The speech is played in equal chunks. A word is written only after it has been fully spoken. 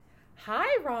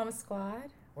Hi, Rom Squad.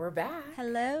 We're back.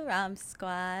 Hello, Rom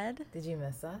Squad. Did you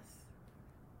miss us?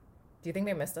 Do you think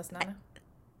they missed us, Nana?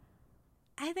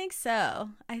 I think so.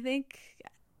 I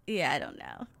don't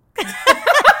know.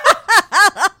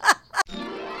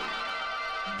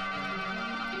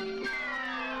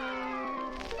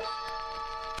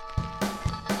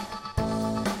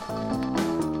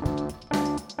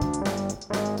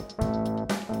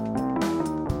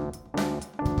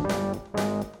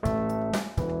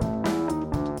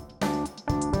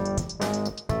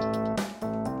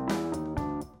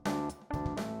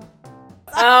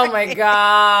 Oh my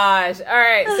gosh. All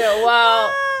right. So,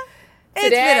 well, it's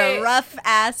today... been a rough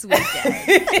ass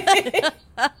weekend.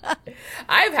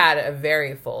 I've had a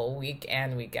very full week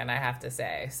and weekend, I have to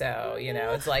say. So,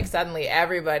 it's like suddenly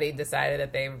everybody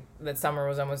decided that summer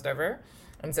was almost over.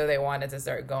 And so they wanted to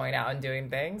start going out and doing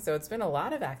things. So it's been a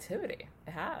lot of activity.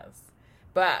 It has.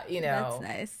 But, That's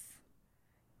nice.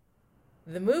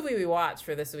 The movie we watched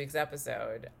for this week's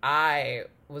episode, I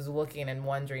was looking and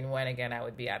wondering when again I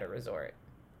would be at a resort.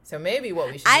 So maybe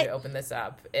what we should do to open this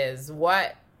up is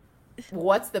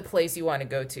what's the place you want to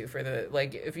go to for the,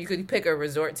 like, if you could pick a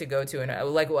resort to go to,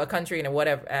 a country and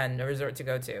a resort to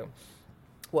go to,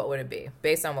 what would it be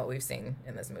based on what we've seen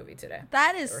in this movie today?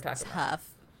 That is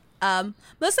tough.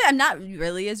 Mostly I'm not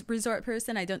really a resort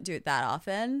person. I don't do it that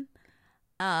often.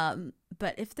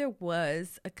 But if there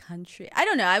was a country, I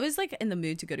don't know. I was like in the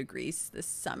mood to go to Greece this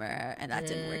summer and that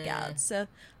didn't work out. So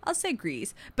I'll say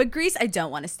Greece. But Greece, I don't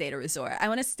want to stay at a resort. I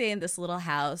want to stay in this little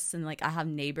house and like I have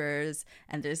neighbors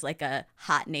and there's like a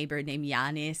hot neighbor named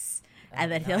Giannis.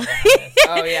 And then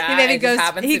oh yeah, he maybe goes.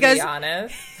 He goes. Be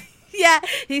honest. Yeah,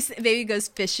 he maybe goes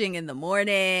fishing in the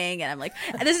morning, and I'm like,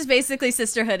 and this is basically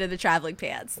Sisterhood of the Traveling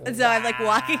Pants, and so I'm like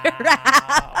walking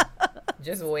around,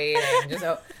 just waiting,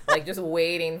 just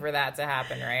waiting for that to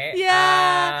happen, right?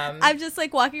 Yeah, I'm just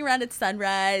like walking around at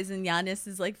sunrise, and Giannis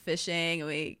is like fishing, and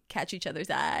we catch each other's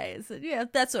eyes. And, yeah,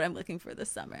 that's what I'm looking for this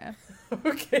summer.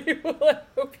 Okay, well, I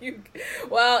hope you.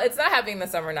 Well, it's not happening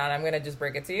this summer, Nana. I'm gonna just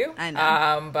break it to you. I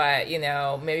know. But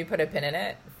maybe put a pin in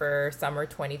it for summer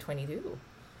 2022.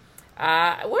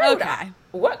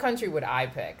 What country would I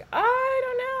pick? I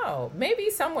don't know.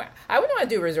 Maybe somewhere. I wouldn't want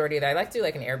to do a resort either. I like to do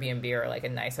like an Airbnb or like a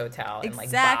nice hotel in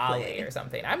like Bali or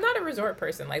something. I'm not a resort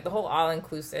person. Like the whole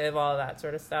all-inclusive, all of that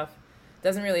sort of stuff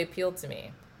doesn't really appeal to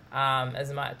me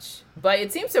as much. But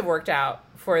it seems to have worked out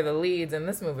for the leads in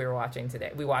this movie we watched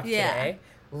today.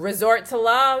 Resort to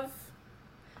Love.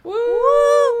 Woo!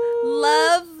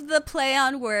 Love the play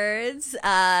on words.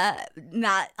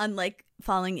 Not unlike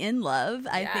Falling in Love.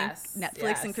 I think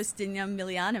Netflix and Christina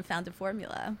Milian have found a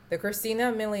formula. The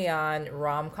Christina Milian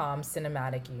rom-com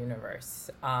cinematic universe.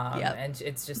 And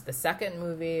it's just the second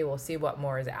movie. We'll see what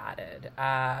more is added.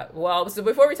 So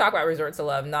before we talk about Resort to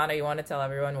Love, Nana, you want to tell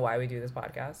everyone why we do this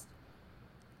podcast?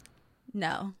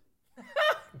 No.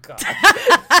 God.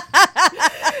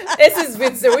 This has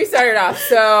been so. We started off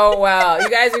so well. You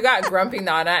guys, we got grumpy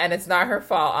Nana, and it's not her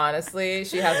fault, honestly.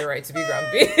 She has a right to be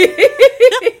grumpy.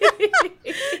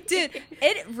 Dude,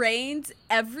 it rained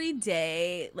every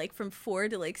day, like from 4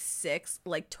 to like 6,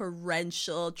 like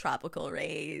torrential tropical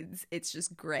rains. It's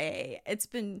just gray. It's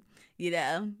been,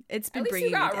 it's been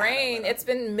bringing me down. At least you got rain. It's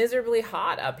been miserably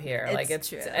hot up here. It's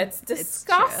true. It's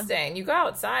disgusting. You go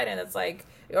outside and it's like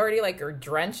you already like you're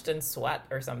drenched in sweat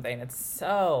or something. It's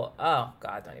so, oh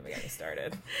God, don't even get me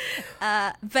started.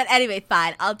 But anyway,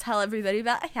 fine. I'll tell everybody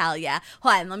about Hell Yeah.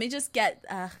 Hold on, let me just get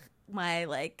my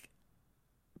like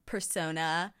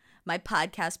persona, my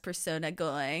podcast persona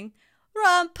going.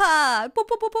 Rompod.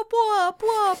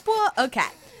 Okay,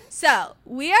 so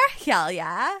we are Hell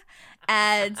Yeah,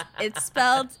 and it's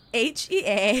spelled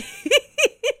H-E-A.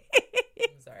 I'm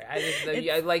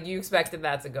sorry, like you expected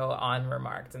that to go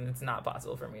unremarked, and it's not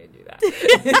possible for me to do that.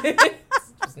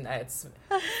 It's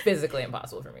physically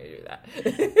impossible for me to do that.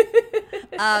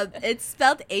 It's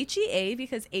spelled H-E-A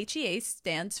because H-E-A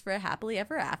stands for happily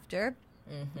ever after.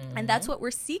 Mm-hmm. And that's what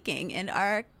we're seeking in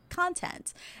our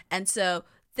content. And so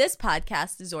this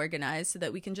podcast is organized so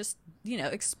that we can just,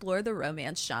 explore the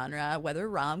romance genre, whether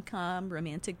rom-com,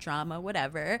 romantic drama,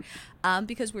 whatever,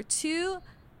 because we're two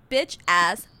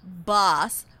bitch-ass,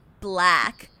 boss,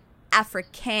 black,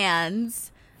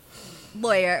 Africans,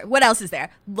 lawyer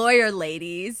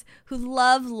ladies who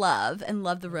love and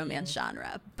love the romance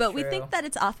genre, but we think that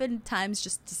it's oftentimes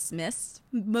just dismissed,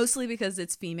 mostly because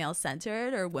it's female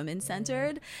centered or women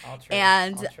centered. All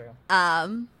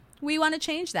true. We want to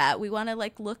change that. We want to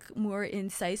like look more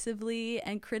incisively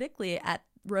and critically at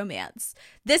romance.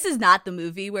 This is not the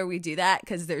movie where we do that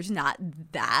because there's not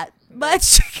that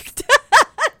much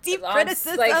deep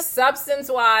criticism. Like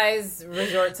substance-wise,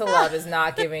 Resort to Love is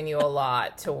not giving you a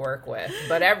lot to work with.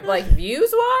 But like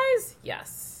views-wise,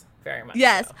 yes, very much.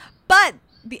 Yes, so. But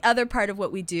the other part of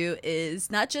what we do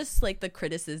is not just like the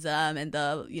criticism and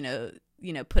the,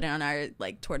 put on our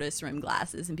like tortoise rim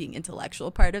glasses and being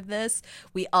intellectual part of this.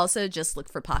 We also just look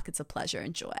for pockets of pleasure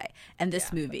and joy. And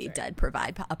this movie did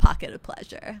provide a pocket of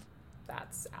pleasure.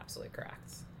 That's absolutely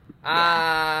correct.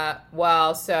 Yeah.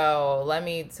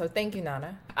 So thank you,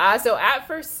 Nana. So At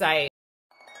First Sight.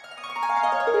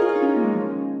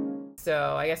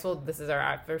 So I guess this is our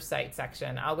At First Sight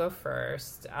section. I'll go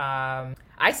first.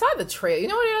 I saw the trailer. You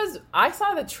know what it is? I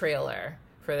saw the trailer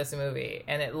for this movie,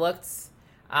 and it looked,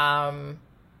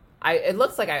 it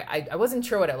looks like I wasn't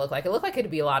sure what it looked like. It looked like it'd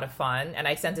be a lot of fun, and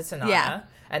I sent it to Nana,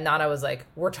 and Nana was like,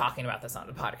 "We're talking about this on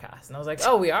the podcast," and I was like,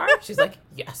 "Oh, we are?" She's like,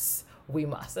 "Yes, we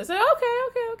must." I said,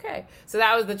 "Okay." So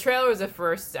the trailer was the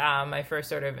first, my first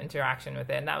sort of interaction with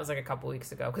it, and that was like a couple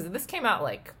weeks ago because this came out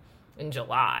like in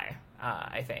July,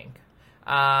 I think.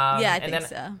 I think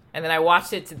so. And then I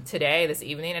watched it today, this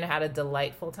evening, and had a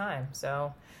delightful time.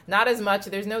 So not as much.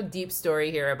 There's no deep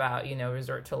story here about,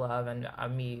 Resort to Love and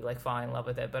me like falling in love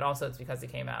with it. But also it's because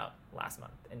it came out last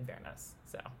month, in fairness.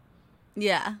 So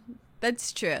yeah,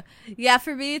 that's true. Yeah,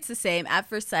 for me, it's the same. At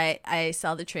First Sight, I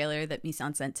saw the trailer that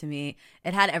Misan sent to me.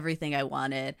 It had everything I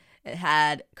wanted. It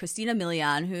had Christina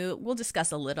Milian, who we'll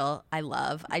discuss a little. I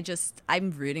love. I'm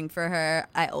rooting for her.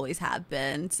 I always have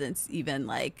been since even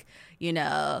like,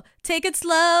 take it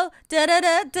slow, da da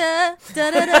da da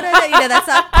da da da da. That's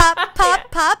a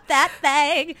pop that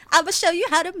thing. I'm gonna show you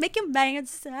how to make a man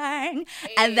sing.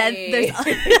 And then there's,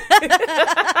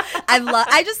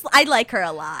 I like her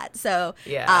a lot. So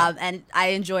yeah, and I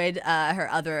enjoyed her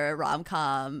other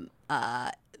rom-com.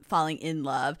 Falling in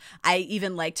Love. I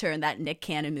even liked her in that Nick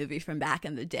Cannon movie from back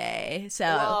in the day.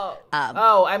 So,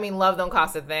 Love Don't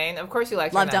Cost a Thing. Of course you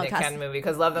liked her in that Nick Cannon movie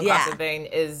because Love Don't Cost a Thing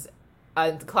is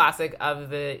a classic of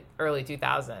the early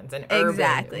 2000s, an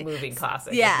urban movie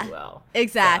classic, if you will.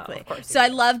 Exactly. So I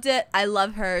loved it. I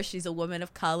love her. She's a woman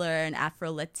of color and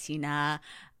Afro-Latina.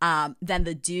 Then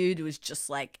the dude was just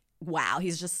like, wow,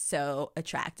 he's just so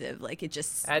attractive. Like it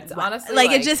just, it's honestly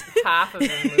like it just half of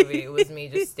the movie was me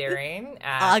just staring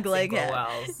at Cinco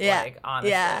Wells. Yeah, like honestly.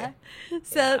 Yeah.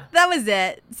 So that was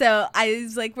it. So I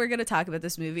was like, we're gonna talk about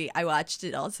this movie. I watched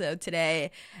it also today,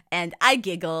 and I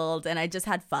giggled and I just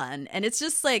had fun. And it's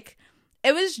just like,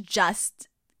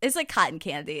 it's like cotton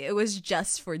candy. It was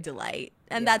just for delight,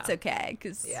 and that's okay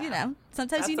because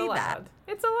sometimes you need allowed. that.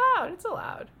 It's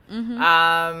allowed.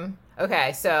 Mm-hmm.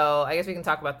 Okay, so I guess we can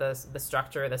talk about the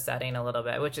structure, the setting a little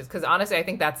bit, which is because honestly, I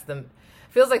think that's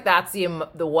feels like that's the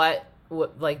what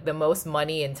like the most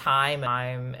money and time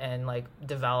and like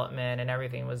development and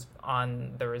everything was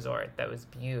on the resort. That was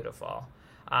beautiful,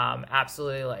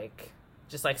 absolutely like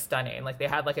just like stunning. Like they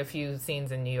had like a few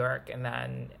scenes in New York, and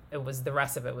then the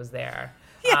rest of it was there.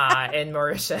 In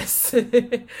Mauritius,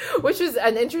 which was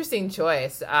an interesting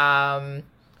choice.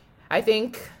 I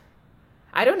think,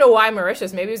 I don't know why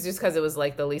Mauritius. Maybe it's just because it was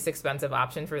like the least expensive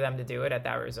option for them to do it at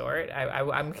that resort.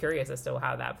 I'm curious as to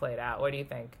how that played out. What do you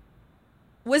think?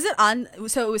 Was it on?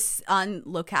 So it was on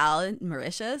Locale in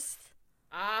Mauritius.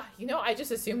 I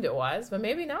just assumed it was, but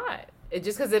maybe not. It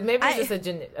just because it's just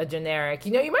a generic.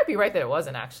 You might be right that it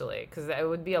wasn't actually, because it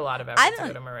would be a lot of effort to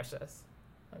go to Mauritius.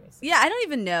 Let me see. Yeah, I don't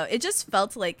even know. It just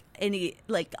felt like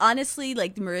honestly,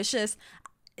 like Mauritius.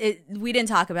 We didn't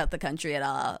talk about the country at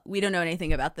all. We don't know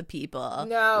anything about the people.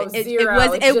 No, zero.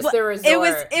 It's just the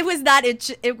resort. It was not.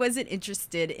 It wasn't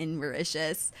interested in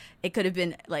Mauritius. It could have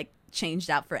been like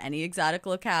changed out for any exotic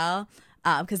locale,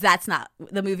 because that's not,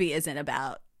 the movie isn't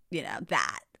about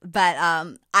that.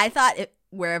 But I thought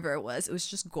wherever it was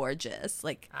just gorgeous.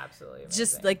 Like absolutely amazing.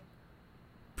 Just like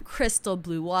crystal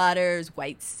blue waters,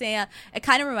 white sand. It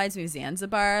kind of reminds me of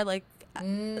Zanzibar, like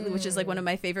which is like one of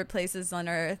my favorite places on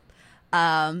earth.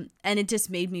 And it just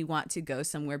made me want to go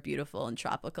somewhere beautiful and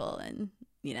tropical and,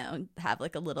 have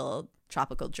like a little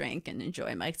tropical drink and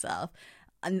enjoy myself.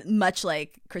 And much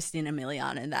like Christina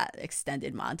Milian in that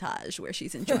extended montage where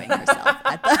she's enjoying herself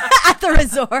at the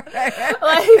resort.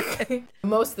 Like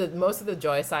most of the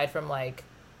joy, aside from like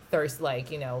thirst,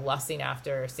 like, lusting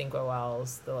after Cinco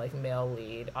Wells, the like male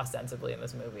lead ostensibly in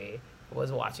this movie,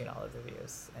 was watching all of the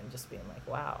views and just being like,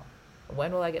 wow.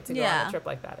 When will I get to go on a trip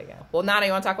like that again? Well, Nana,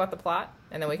 you want to talk about the plot?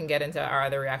 And then we can get into our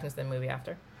other reactions to the movie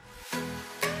after.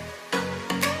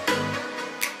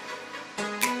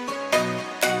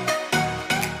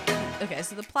 Okay,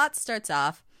 so the plot starts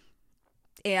off,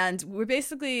 and we're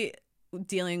basically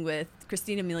dealing with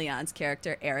Christina Milian's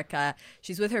character, Erica.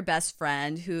 She's with her best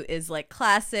friend, who is like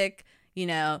classic,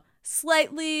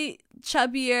 slightly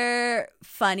chubbier,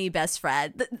 funny best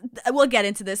friend. We'll get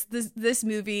into this. This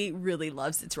movie really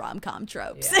loves its rom-com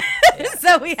tropes. Yeah.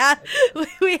 So we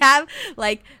have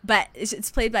like, but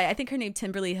it's played by, I think her name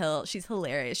Timberly Hill. She's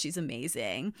hilarious. She's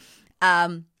amazing.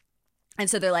 And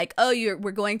so they're like, oh,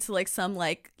 we're going to like some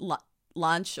like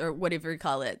launch or whatever you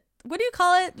call it. What do you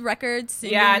call it? Records?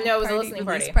 Yeah, no, it was a listening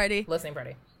party.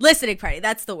 Listening party.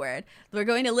 That's the word. We're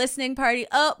going to listening party.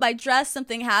 Oh, my dress,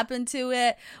 something happened to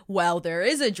it. Well, there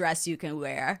is a dress you can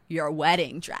wear, your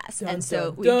wedding dress. Dun, and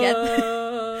so we get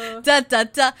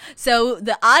So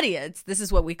the audience, this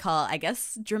is what we call, I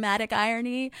guess, dramatic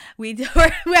irony.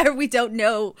 Where we don't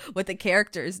know what the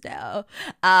characters know.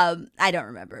 I don't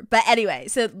remember. But anyway,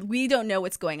 so we don't know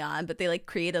what's going on, but they like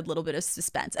create a little bit of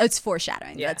suspense. Oh, it's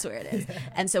foreshadowing. Yeah. That's where it is.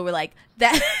 And so we're like,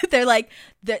 they're like,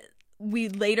 we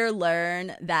later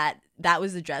learn that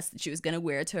was the dress that she was going to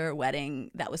wear to her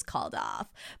wedding that was called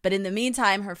off. But in the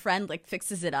meantime, her friend like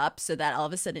fixes it up so that all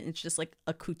of a sudden it's just like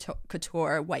a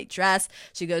couture white dress.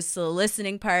 She goes to the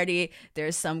listening party.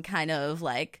 There's some kind of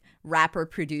like rapper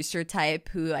producer type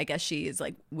who I guess she is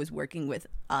like was working with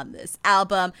on this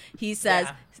album. He says,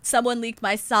 someone leaked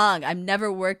my song. I'm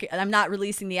not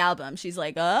releasing the album. She's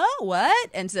like, oh, what?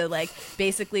 And so like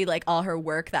basically like all her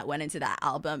work that went into that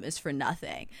album is for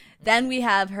nothing. Then we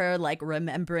have her like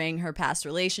remembering her past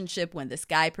relationship when this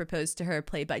guy proposed to her,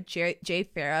 played by Jay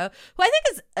Farrow, who I think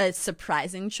is a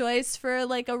surprising choice for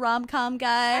like a rom-com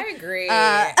guy. I agree.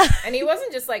 And he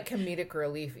wasn't just like comedic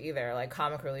relief either, like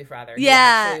comic relief rather.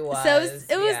 Yeah. So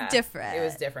it was different. It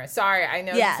was different. Sorry, I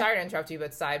know. Sorry to interrupt you,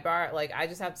 but sidebar, like I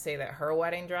just have to say that her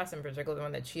wedding dress, in particular the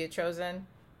one that she had chosen,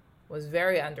 was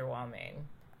very underwhelming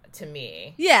to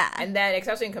me. Yeah. And then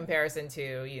especially in comparison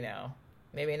to, you know,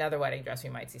 maybe another wedding dress we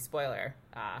might see. Spoiler.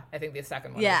 I think the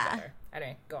second one was better.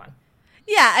 Anyway, go on.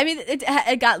 Yeah, I mean,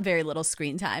 it got very little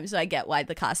screen time, so I get why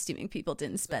the costuming people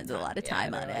didn't spend a lot of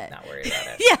time on it. Not worried about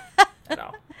it. Yeah. At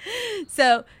all.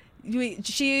 So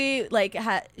she was like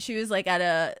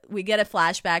we get a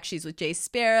flashback. She's with Jay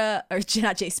Farrow,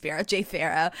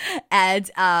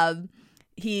 and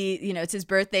he, you know, it's his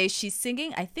birthday. She's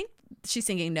singing, I think she's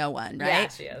singing No One, right? Yeah,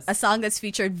 she is. A song that's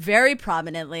featured very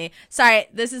prominently. Sorry,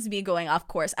 this is me going off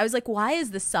course. I was like, why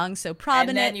is this song so prominent?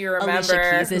 And then you remember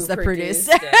Alicia Keys is the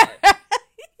producer.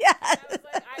 Yeah.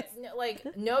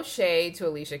 Like, no shade to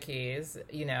Alicia Keys,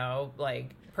 you know,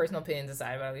 like, personal opinions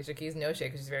aside about Alicia Keys, no shade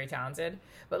because she's very talented.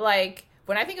 But, like,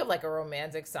 when I think of, like, a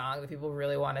romantic song that people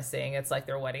really want to sing, it's, like,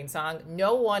 their wedding song.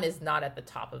 No One is not at the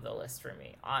top of the list for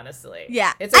me, honestly.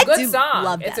 Yeah. It's a good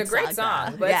song. It's a great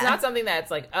song. But it's not something that's,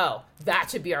 like, oh,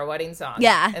 that should be our wedding song.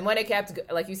 Yeah. And when it kept,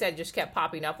 like you said, just kept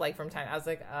popping up, like, from time, I was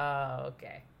like, oh,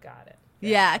 okay, got it.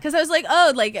 Yeah, because I was like,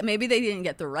 oh, like maybe they didn't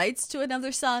get the rights to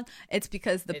another song. It's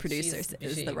because the producer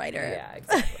is the writer. Yeah,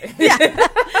 exactly.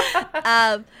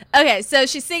 Yeah. Okay, so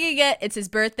she's singing it. It's his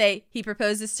birthday. He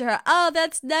proposes to her. Oh,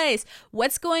 that's nice.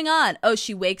 What's going on? Oh,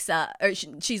 she wakes up, or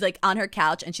she's like on her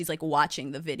couch and she's like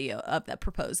watching the video of that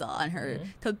proposal on her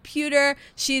computer.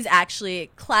 She's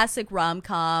actually classic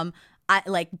rom-com.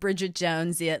 Like Bridget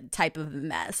Jones type of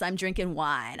mess. I'm drinking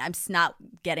wine. I'm not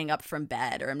getting up from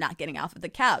bed, or I'm not getting off of the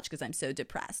couch because I'm so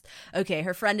depressed. Okay,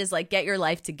 her friend is like, get your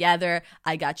life together.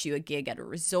 I got you a gig at a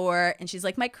resort. And she's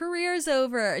like, my career's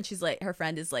over. And she's like, her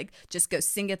friend is like, just go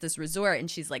sing at this resort. And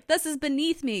she's like, this is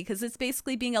beneath me because it's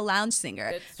basically being a lounge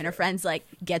singer. And her friend's like,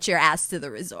 get your ass to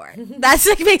the resort. That's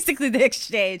like basically the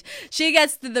exchange. She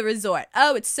gets to the resort.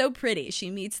 Oh, it's so pretty. She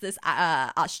meets this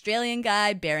Australian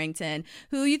guy, Barrington,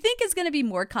 who you think is going to be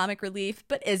more comic relief,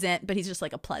 but isn't. But he's just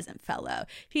like a pleasant fellow.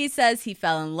 He says he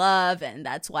fell in love and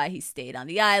that's why he stayed on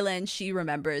the island. She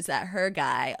remembers that her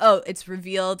guy, it's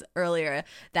revealed earlier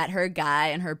that her guy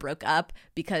and her broke up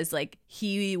because like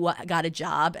he got a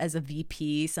job as a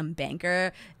VP, some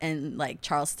banker in like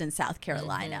Charleston, South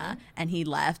Carolina, and he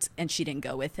left and she didn't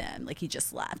go with him. Like he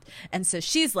just left. And so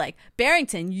she's like,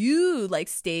 Barrington, you like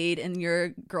stayed in your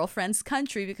girlfriend's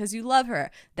country because you love her.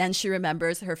 Then she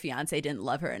remembers her fiance didn't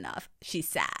love her enough. She's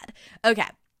sad. Okay.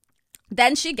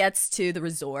 Then she gets to the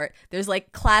resort. There's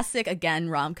like classic, again,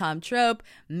 rom-com trope,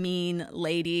 mean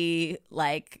lady,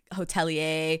 like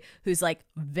hotelier who's like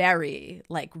very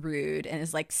like rude and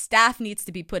is like, staff needs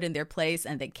to be put in their place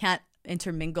and they can't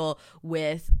intermingle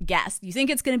with guests. You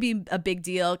think it's going to be a big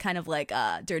deal, kind of like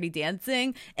Dirty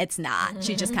Dancing? It's not.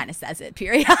 She just kind of says it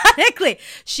periodically.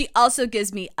 She also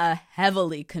gives me a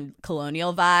heavily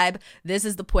colonial vibe. This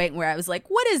is the point where I was like,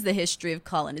 what is the history of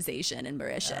colonization in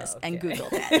Mauritius? And Googled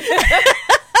it.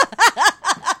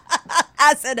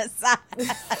 As an aside.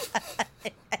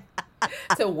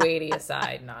 It's a weighty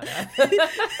aside, Nana.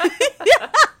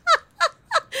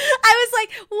 I was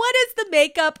like, what is the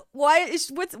makeup?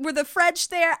 Were the French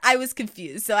there? I was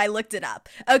confused, so I looked it up.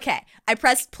 Okay, I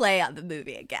pressed play on the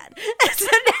movie again. So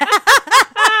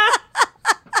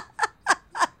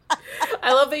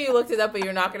I love that you looked it up, but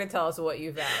you're not going to tell us what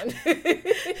you found.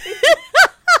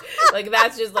 Like,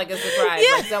 that's just like a surprise.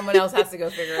 Yeah. Like, someone else has to go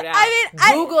figure it out.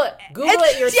 Google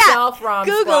it yourself, Rom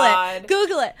Squad.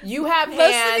 Google it. You have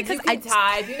hands. You can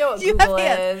type. You know what Google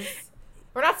is.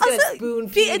 We're not going to spoon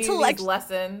feed you these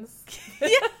lessons.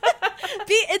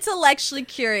 Be intellectually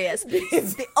curious.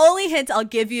 The only hint I'll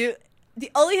give you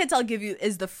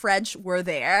is the French were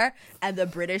there and the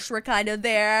British were kind of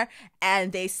there,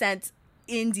 and they sent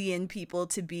Indian people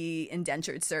to be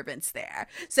indentured servants there.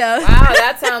 So wow,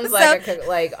 that sounds like a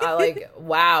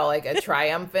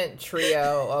triumphant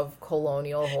trio of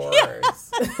colonial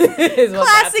horrors.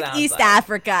 Classic East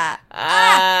Africa.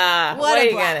 What are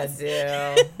you gonna do?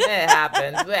 It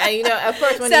happens. But you know, of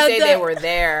course, when you say they were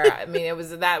there, I mean,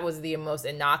 that was the most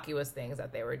innocuous things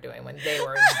that they were doing when they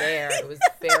were there. It was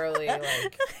fairly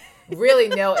like really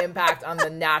no impact on the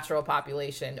natural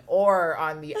population or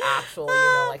on the actual,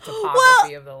 like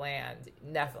topography of the land.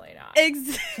 Definitely not. They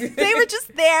were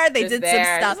just there. They did some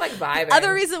stuff. Just like vibing. The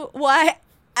other reason why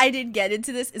I didn't get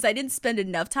into this is I didn't spend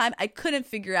enough time. I couldn't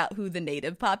figure out who the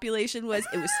native population was.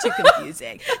 It was too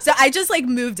confusing. So I just like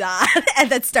moved on and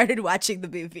then started watching the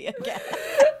movie again.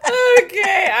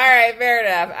 Okay. All right. Fair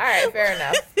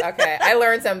enough. Okay. I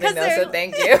learned something though, so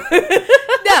thank you.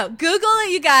 No, Google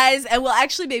it, you guys, and we'll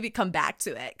actually maybe come back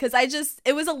to it. Because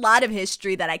it was a lot of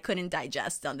history that I couldn't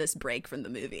digest on this break from the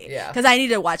movie. Yeah. Because I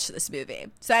needed to watch this movie.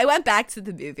 So I went back to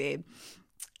the movie.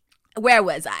 Where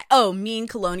was I? Oh, mean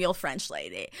colonial French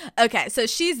lady. Okay, so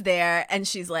she's there, and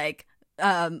she's like,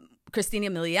 Christina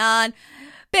Milian.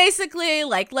 Basically,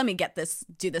 like, let me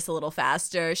do this a little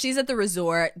faster. She's at the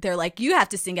resort. They're like, you have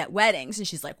to sing at weddings. And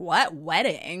she's like, what?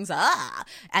 Weddings?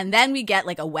 And then we get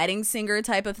like a wedding singer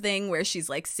type of thing where she's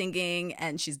like singing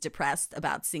and she's depressed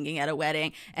about singing at a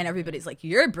wedding. And everybody's like,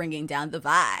 you're bringing down the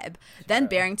vibe. Then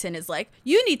Barrington is like,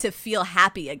 you need to feel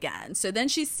happy again. So then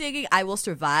she's singing I Will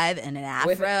Survive in an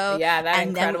afro. That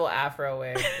incredible afro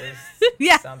wig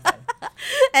was something.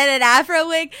 And an afro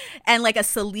wig and like a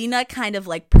Selena kind of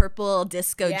like purple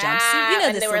disco jumpsuit. You know,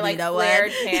 and they were like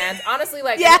flared pants. Honestly,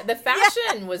 like the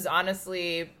fashion was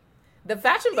the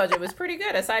fashion budget was pretty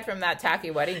good aside from that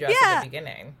tacky wedding dress at the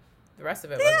beginning. The rest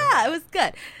of it wasn't good. It was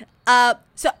good.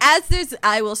 So as there's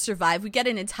I Will Survive, we get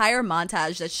an entire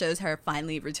montage that shows her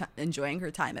finally enjoying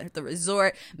her time at the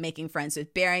resort, making friends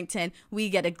with Barrington. We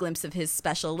get a glimpse of his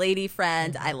special lady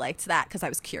friend. I liked that because I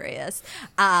was curious.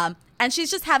 And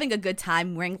she's just having a good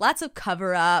time, wearing lots of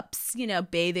cover-ups,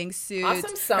 bathing suits.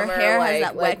 Awesome summer, her hair has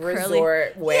that wet,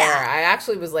 resort wear. Yeah.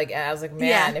 I was like,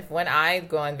 man, if when I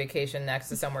go on vacation next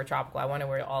to somewhere tropical, I want to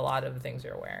wear a lot of the things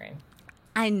you're wearing.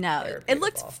 I know. It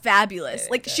looked fabulous.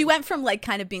 Like, she went from, like,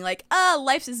 kind of being like, oh,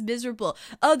 life is miserable.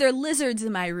 Oh, there are lizards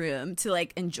in my room to,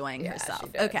 like, enjoying herself.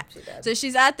 Okay. So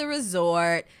she's at the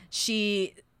resort.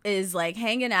 She is, like,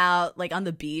 hanging out, like, on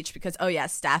the beach because,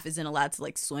 staff isn't allowed to,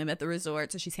 like, swim at the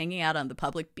resort. So she's hanging out on the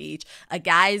public beach. A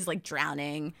guy's, like,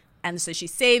 drowning. And so she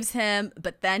saves him.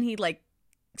 But then he, like,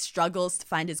 struggles to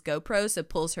find his GoPro, so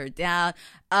pulls her down.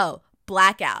 Oh,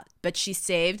 blackout, but she's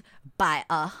saved by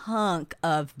a hunk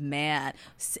of man.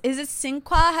 Is it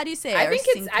Sinqua? How do you say it? I think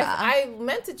it's I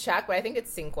meant to check, but I think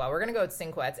it's Sinqua. We're gonna go with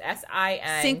Sinqua. It's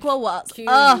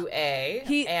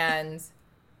SINQUA. And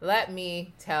let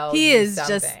me tell you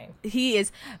something. He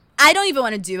is I don't even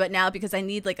want to do it now because I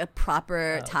need like a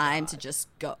proper time to just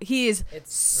go. He is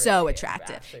so really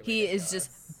attractive. He is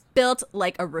just built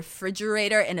like a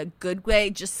refrigerator in a good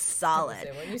way, just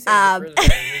solid. When you say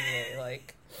refrigerator, usually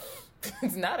like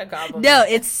it's not a compliment. No,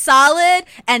 it's solid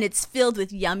and it's filled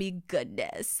with yummy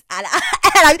goodness. And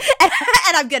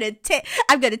I'm gonna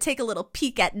take a little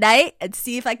peek at night and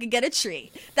see if I can get a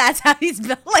treat. That's how he's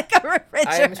built, like a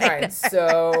refrigerator. I am trying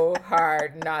so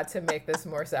hard not to make this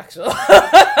more sexual.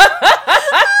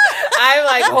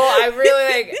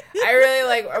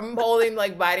 I'm holding,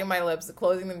 like, biting my lips,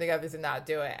 closing them together to not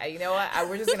do it. You know what?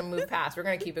 We're just gonna move past. We're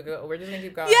just gonna keep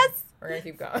going. Yes. We're gonna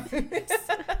keep going.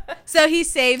 So he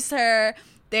saves her.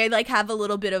 They like have a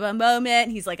little bit of a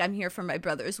moment. He's like, I'm here for my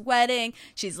brother's wedding.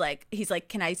 He's like,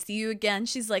 can I see you again?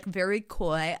 She's like very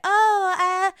coy.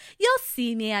 Oh, you'll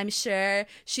see me, I'm sure.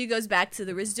 She goes back to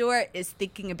the resort, is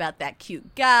thinking about that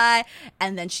cute guy.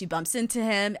 And then she bumps into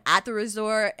him at the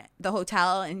resort, the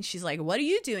hotel. And she's like, what are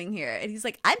you doing here? And he's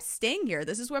like, I'm staying here.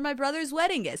 This is where my brother's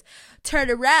wedding is. Turn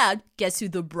around. Guess who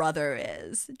the brother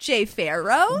is? Jay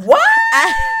Pharoah. What?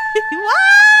 What?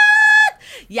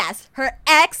 Yes, her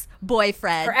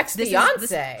ex-boyfriend. Her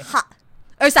ex-fiance.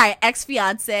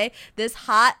 ex-fiance. This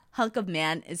hot hunk of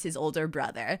man is his older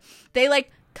brother. They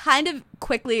like kind of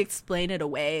quickly explain it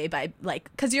away by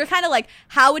like, because you're kind of like,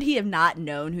 how would he have not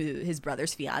known who his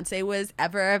brother's fiance was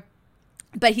ever?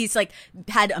 But he's like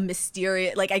had a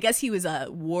mysterious, like I guess he was a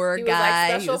war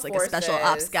guy. He was like a special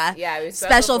ops guy. Yeah, he was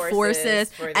special forces,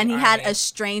 and he had a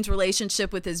strange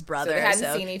relationship with his brother. So they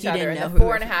hadn't seen each other in the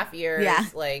 4.5 years. Yeah.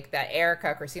 Like that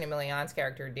Erica, Christina Milian's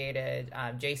character, dated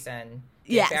Jason.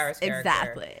 Yes, Farrow's character.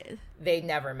 Exactly. They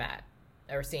never met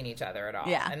or seen each other at all.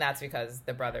 Yeah, and that's because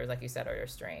the brothers, like you said, are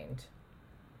strained.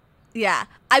 Yeah,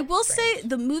 I will say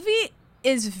the movie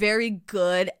is very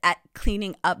good at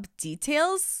cleaning up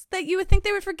details that you would think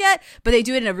they would forget, but they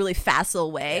do it in a really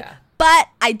facile way. Yeah. But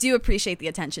I do appreciate the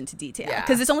attention to detail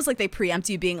because it's almost like they preempt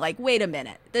you being like, wait a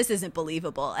minute, this isn't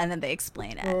believable. And then they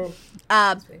explain it.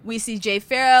 We see Jay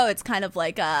Farrow. It's kind of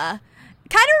like kind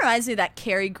of reminds me of that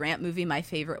Cary Grant movie, My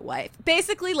Favorite Wife.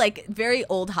 Basically, like very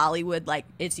old Hollywood, like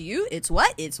it's you, it's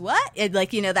what, it,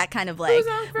 like, you know, that kind of like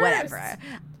whatever.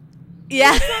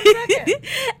 Yeah.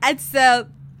 And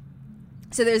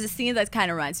so there's a scene that kind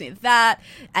of reminds me of that.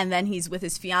 And then he's with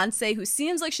his fiance, who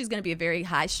seems like she's going to be a very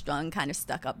high-strung, kind of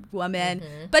stuck-up woman.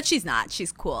 But she's not.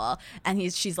 She's cool. And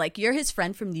she's like, you're his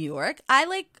friend from New York. I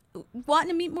like wanting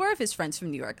to meet more of his friends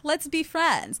from New York. Let's be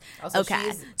friends. Also,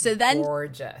 okay. So then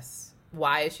gorgeous.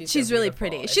 Why is she so She's really beautiful?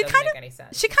 pretty. It She doesn't kind make of any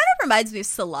sense. she kind of reminds me of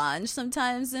Solange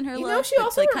sometimes in her look. You know, she but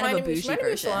also like kind of a reminded me bougie of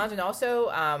version. Solange, and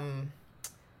also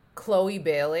Chloe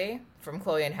Bailey from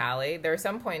Chloe and Halle. There were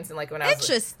some points in like when I was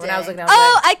looking, I was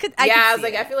I could I was see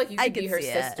like, it. I feel like you I could be her see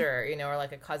it. sister, you know, or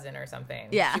like a cousin or something.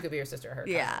 Yeah. She could be her sister or her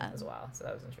cousin as well. So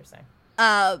that was interesting.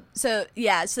 So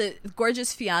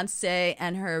gorgeous fiance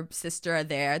and her sister are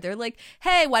there. They're like,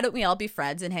 hey, why don't we all be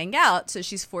friends and hang out? So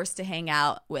she's forced to hang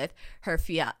out with her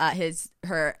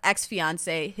her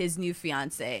ex-fiance, his new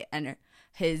fiance, and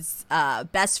his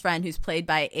best friend, who's played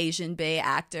by Asian Bay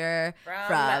actor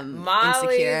from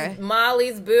Insecure.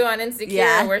 Molly's boo on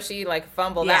Insecure, where she like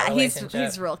fumbled that relationship.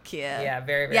 He's real cute. Yeah,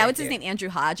 very, very what's cute. his name? Andrew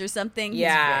Hodge or something?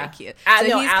 Yeah. He's very cute.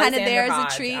 So he's kind of there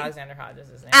as a treat. Alexander Hodge is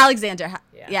his name.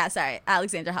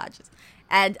 Alexander Hodges.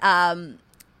 And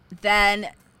then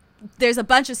there's a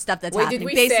bunch of stuff that's happening.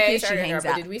 Basically, she hangs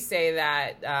out. Did we say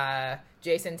that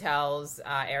Jason tells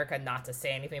Erica not to say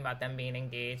anything about them being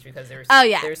engaged because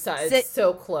it's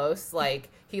so close. Like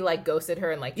he like ghosted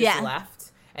her and like just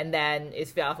left, and then it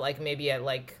felt like maybe at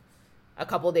like a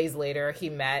couple days later he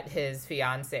met his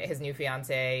new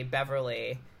fiance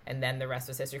Beverly, and then the rest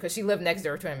was history because she lived next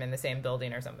door to him in the same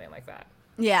building or something like that.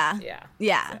 Yeah,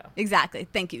 so. Exactly.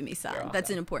 Thank you, Misa. That's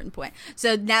an important point.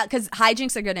 So now, because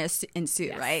hijinks are going to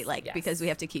ensue, right? Like, because we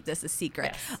have to keep this a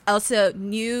secret. Yes. Also,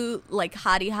 new, like,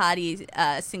 hottie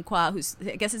Sinqua, who's,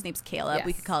 I guess his name's Caleb. Yes.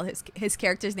 We could call his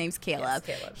character's name's Caleb.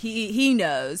 Yes, Caleb. He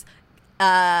knows.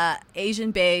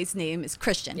 Asian Bay's name is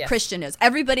Christian. Yes. Christian knows.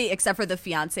 Everybody except for the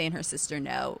fiance and her sister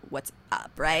know what's up,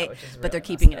 right? Yeah, but they're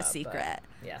keeping it a secret.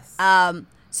 Yes.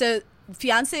 So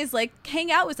fiancés like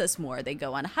hang out with us more. They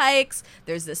go on hikes.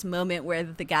 There's this moment where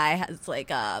the guy has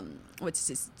like what's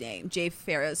his name? Jay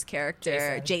Farrow's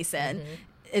character, Jason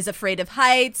is afraid of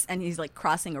heights, and he's like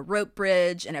crossing a rope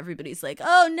bridge, and everybody's like,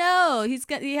 "Oh no,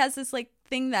 he has this like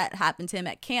thing that happened to him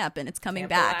at camp, and it's coming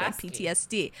back, like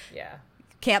PTSD." Yeah.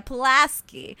 Camp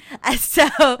Pulaski. And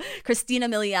so Christina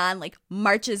Milian like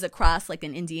marches across like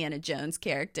an Indiana Jones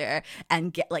character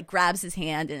and grabs his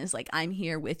hand and is like, I'm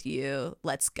here with you.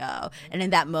 Let's go. And in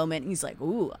that moment, he's like,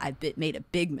 ooh, I made a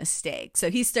big mistake.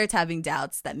 So he starts having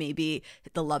doubts that maybe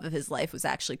the love of his life was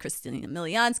actually Christina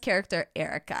Milian's character,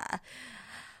 Erica.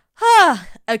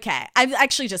 Okay, I'm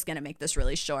actually just going to make this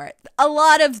really short. A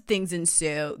lot of things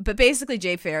ensue, but basically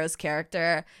Jay Farrow's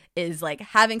character is like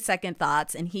having second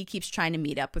thoughts, and he keeps trying to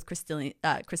meet up with Christina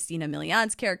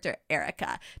Milian's character,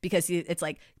 Erica, because it's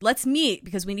like, let's meet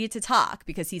because we need to talk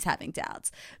because he's having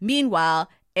doubts. Meanwhile,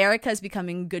 Erica's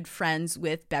becoming good friends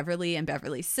with Beverly and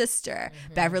Beverly's sister.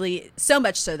 Beverly, so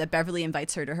much so that Beverly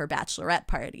invites her to her bachelorette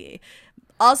party.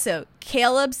 Also,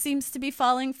 Caleb seems to be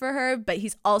falling for her, but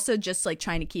he's also just like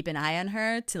trying to keep an eye on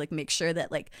her to like make sure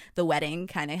that like the wedding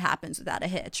kind of happens without a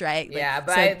hitch, right? Like, yeah,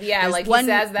 but he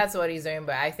says that's what he's doing,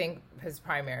 but I think his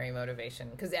primary motivation,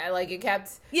 because like it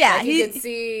kept, you could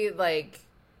see like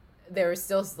there was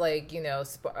still like, you know,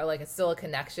 like it's still a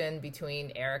connection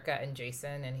between Erica and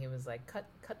Jason, and he was like, cut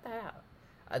that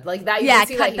out, like that. You can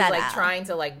see that he's like trying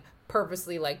to like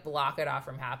purposely like block it off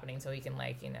from happening so he can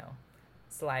like, you know,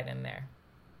 slide in there.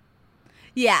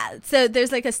 Yeah, so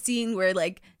there's like a scene where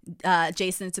like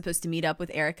Jason's supposed to meet up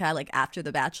with Erica like after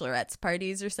the bachelorette's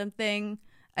parties or something.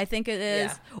 I think it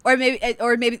is, or maybe,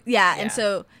 And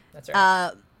so that's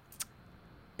right.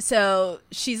 so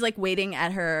she's like waiting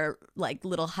at her like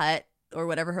little hut or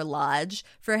whatever, her lodge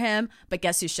for him. But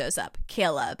guess who shows up?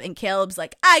 Caleb. And Caleb's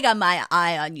like, I got my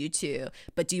eye on you too,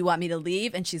 but do you want me to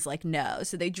leave? And she's like, no.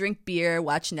 So they drink beer,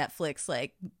 watch Netflix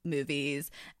like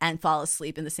movies, and fall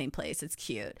asleep in the same place. It's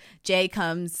cute.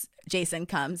 Jason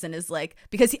comes and is like,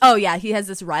 because he has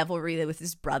this rivalry with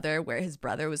his brother, where his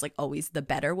brother was like always the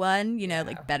better one,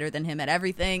 like better than him at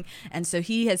everything. And so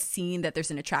he has seen that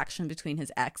there's an attraction between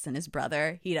his ex and his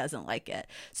brother. He doesn't like it.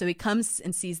 So he comes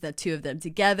and sees the two of them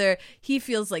together. He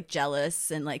feels like jealous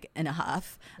and like in a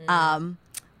huff.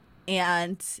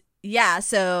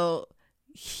 So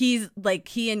he's like,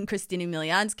 he and Christina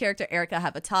Milian's character Erica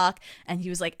have a talk, and he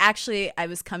was like, actually I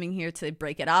was coming here to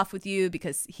break it off with you,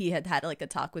 because he had like a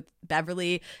talk with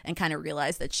Beverly and kind of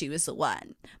realized that she was the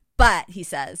one. But he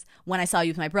says, when I saw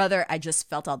you with my brother, I just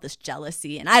felt all this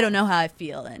jealousy and I don't know how I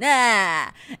feel. And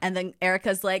then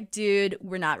Erica's like, dude,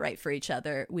 we're not right for each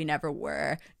other. We never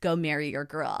were. Go marry your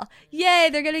girl. Yay,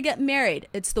 they're going to get married.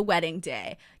 It's the wedding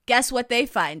day. Guess what they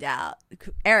find out?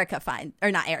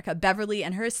 Beverly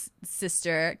and her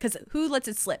sister, because who lets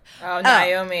it slip? Oh,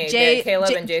 Naomi,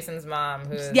 Caleb and Jason's mom.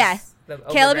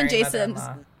 Caleb and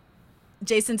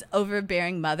Jason's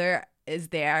overbearing mother is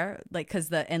there, like, because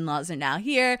the in-laws are now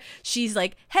here. She's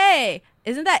like, hey,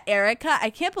 isn't that Erica? I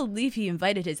can't believe he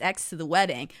invited his ex to the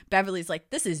wedding. Beverly's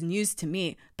like, this is news to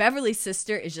me. Beverly's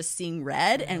sister is just seeing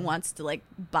red and wants to like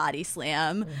body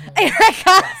slam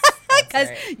Erica. Because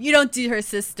you don't do her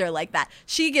sister like that.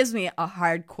 She gives me a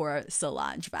hardcore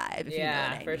Solange vibe. If you know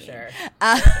what I mean. Sure.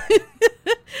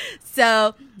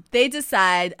 So they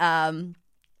decide.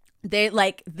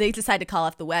 They decide to call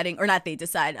off the wedding, or not. They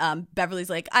decide. Beverly's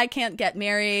like, I can't get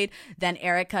married. Then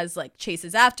Erica's like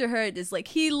chases after her. It is like,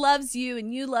 he loves you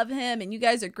and you love him and you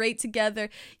guys are great together.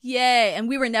 Yay! And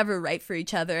we were never right for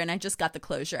each other, and I just got the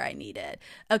closure I needed.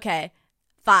 Okay,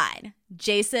 fine.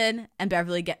 Jason and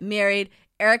Beverly get married.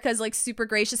 Erica's like super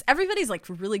gracious. Everybody's like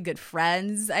really good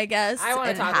friends, I guess. I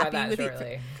want to talk about that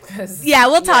shortly.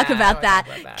 We'll talk about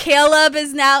that. Caleb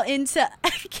is now into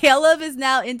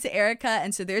Erica,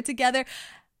 and so they're together.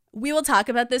 We will talk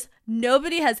about this.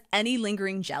 Nobody has any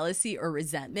lingering jealousy or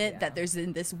resentment that there's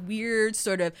in this weird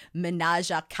sort of menage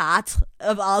a quatre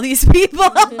of all these people.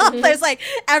 There's like,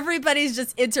 everybody's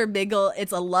just intermingled.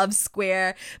 It's a love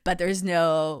square, but there's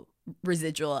no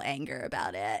residual anger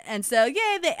about it. And so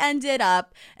they ended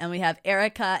up, and we have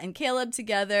Erica and Caleb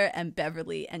together, and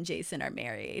Beverly and Jason are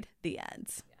married. The end.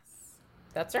 Yes,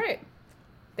 that's right.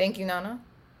 Thank you, Nana,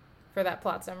 for that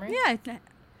plot summary.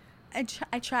 I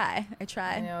try.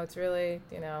 I know, it's really,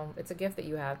 it's a gift that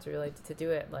you have to do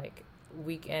it like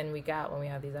week in, week out when we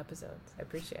have these episodes. I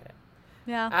appreciate it.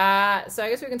 Yeah. So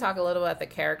I guess we can talk a little about the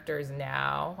characters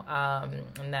now,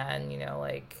 and then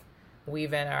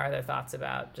weave in our other thoughts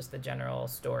about just the general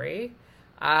story.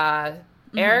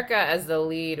 Erica as the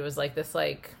lead was like this,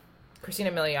 like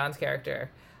Christina Milian's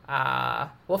character.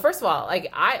 Well, first of all,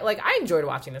 I enjoyed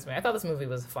watching this movie. I thought this movie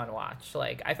was a fun watch.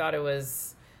 Like, I thought it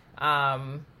was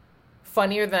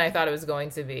funnier than I thought it was going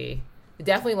to be.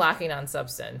 Definitely lacking on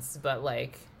substance, but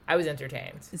like I was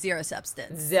entertained. Zero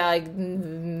substance. Like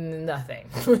nothing.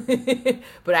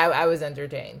 But I was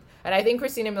entertained. And I think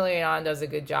Christina Milian does a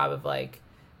good job of like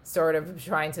sort of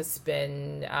trying to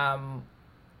spin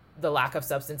the lack of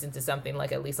substance into something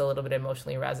like at least a little bit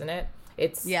emotionally resonant.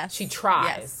 She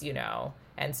tries,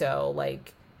 and so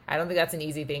like I don't think that's an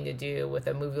easy thing to do with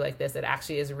a movie like this that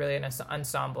actually is really an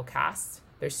ensemble cast.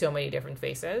 There's so many different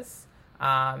faces,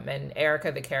 and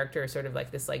Erica, the character, is sort of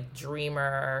like this like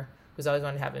dreamer who's always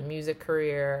wanted to have a music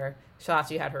career.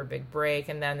 She had her big break,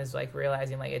 and then is like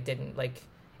realizing like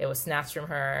it was snatched from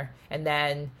her, and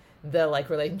then the like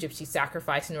relationship she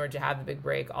sacrificed in order to have the big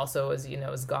break also is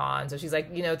gone. So she's like,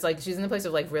 it's like she's in the place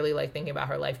of like really like thinking about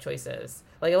her life choices.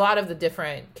 Like a lot of the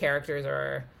different characters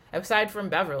are, aside from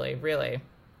Beverly, really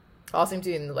all seem to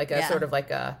be in like a sort of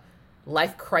like a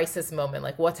life crisis moment.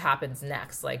 Like what happens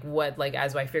next? Like what, like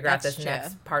as I figure out this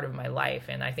next part of my life.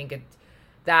 And I think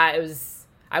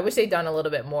I wish they'd done a little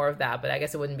bit more of that, but I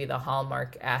guess it wouldn't be the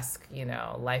Hallmark-esque,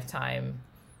 Lifetime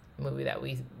movie that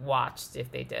we watched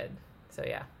if they did. So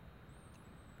yeah.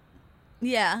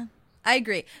 Yeah, I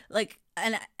agree. Like,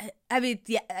 and I mean,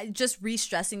 just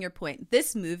re-stressing your point,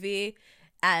 this movie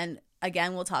and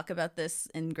again, we'll talk about this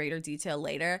in greater detail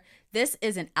later. This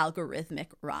is an algorithmic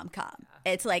rom-com.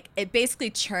 Yeah. It's like, it basically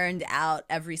churned out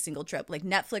every single trope. Like,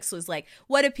 Netflix was like,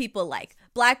 what do people like?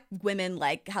 Black women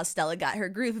like how Stella got her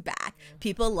groove back.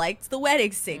 People liked The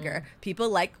Wedding Singer. People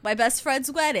like My Best Friend's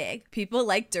Wedding. People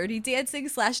like Dirty Dancing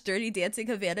 / Dirty Dancing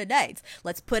Havana Nights.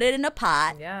 Let's put it in a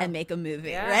pot and make a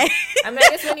movie, right? I mean, I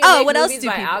guess when you make movies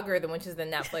by algorithm, which is the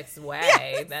Netflix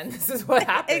way, then this is what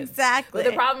happens. Exactly. But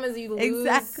the problem is you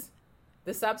lose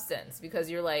the substance because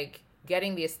you're like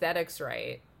getting the aesthetics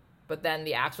right, but then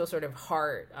the actual sort of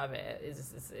heart of it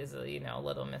is you know, a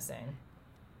little missing.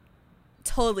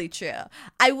 Totally true.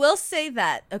 I will say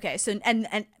that, okay, so and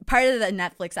part of the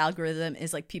Netflix algorithm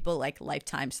is like people like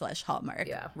Lifetime / Hallmark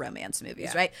romance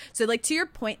movies, right? So like, to your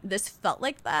point, this felt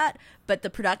like that, but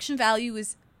the production value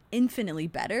was infinitely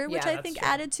better, which I think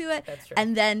added to it. That's true.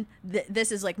 And then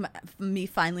this is like me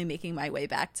finally making my way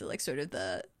back to like sort of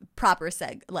the proper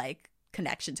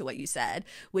connection to what you said,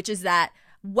 which is that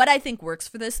what I think works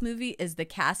for this movie is the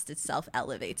cast itself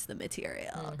elevates the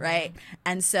material, right?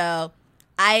 And so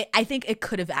I think it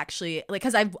could have actually, like,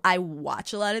 because I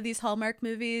watch a lot of these Hallmark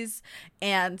movies,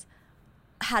 and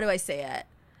how do I say it?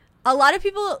 A lot of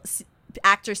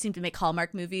actors seem to make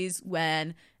Hallmark movies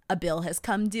when a bill has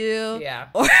come due,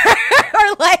 or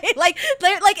like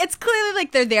it's clearly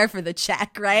like they're there for the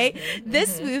check, right?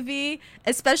 This movie,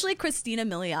 especially Christina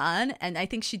Milian, and I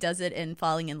think she does it in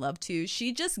Falling in Love too.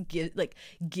 She just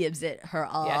gives it her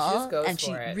all, she just goes and for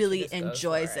she it. really She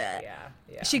enjoys it.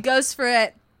 Yeah. She goes for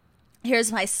it.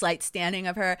 Here's my slight standing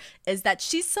of her, is that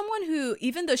she's someone who,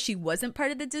 even though she wasn't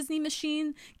part of the Disney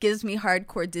machine, gives me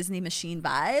hardcore Disney machine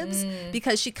vibes,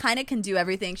 because she kind of can do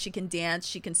everything. She can dance,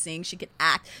 she can sing, she can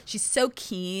act. She's so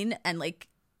keen, and like,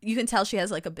 you can tell she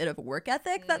has like a bit of a work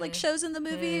ethic that like shows in the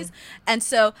movies. And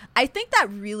so I think that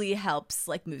really helps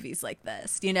like movies like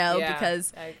this, you know,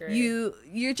 because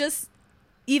you're just,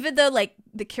 even though like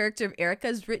the character of Erica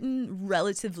is written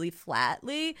relatively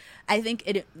flatly, I think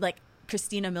it like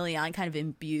Christina Milian kind of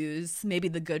imbues maybe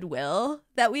the goodwill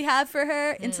that we have for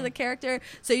her into the character.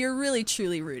 So you're really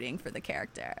truly rooting for the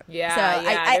character. Yeah. So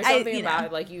there's something about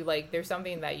it, like you like there's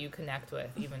something that you connect with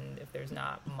even if there's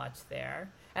not much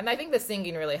there. And I think the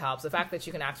singing really helps. The fact that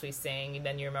you can actually sing, and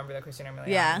then you remember that Christina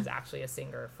Milian is actually a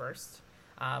singer first,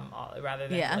 rather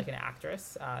than like an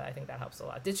actress. I think that helps a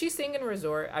lot. Did she sing in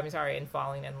in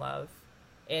Falling in Love,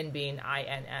 in being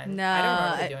INN? No, I don't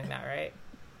remember doing that, right?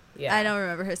 Yeah. I don't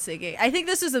remember her singing. I think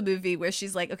this was a movie where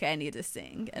she's like, okay, I need to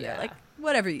sing. And they're like,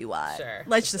 whatever you want. Sure.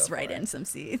 Let's just write in some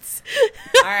seeds.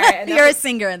 All right. You're a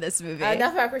singer in this movie.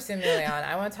 Enough about Christina Milian.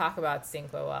 I want to talk about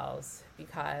Cinco Wells,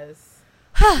 because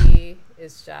she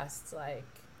is just like,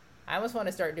 I almost want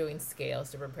to start doing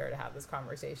scales to prepare to have this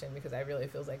conversation, because I really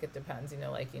feels like it depends, do,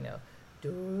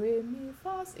 re, mi,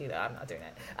 fa, si. I'm not doing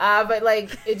it. But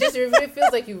like, it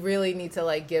feels like you really need to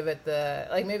like give it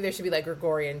maybe there should be like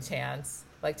Gregorian chants,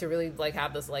 like to really like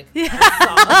have this like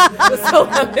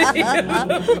solemnity.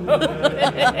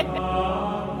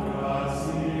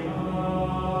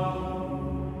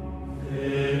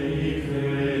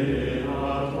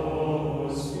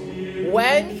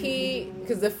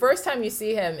 Because the first time you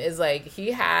see him is like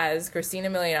he has Christina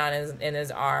Milian in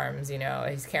his arms,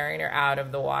 he's carrying her out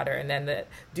of the water, and then the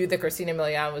dude that Christina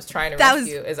Milian was trying to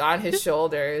rescue is on his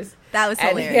shoulders. That was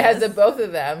hilarious. And he has both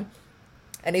of them,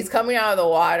 and he's coming out of the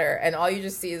water, and all you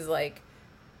just see is like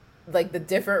the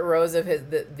different rows of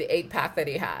the 8-pack that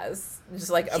he has just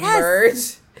like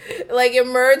emerge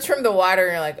from the water,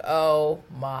 and you're like, oh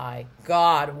my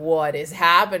God, what is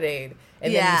happening?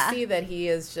 And then you see that he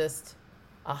is just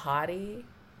a hottie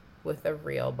with a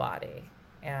real body.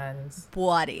 And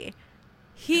body.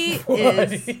 He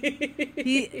is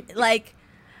like,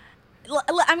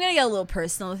 I'm gonna get a little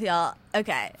personal with y'all.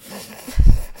 Okay.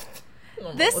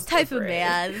 This type of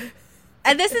man,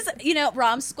 and this is,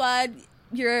 Rom Squad,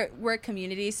 we're a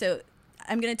community, so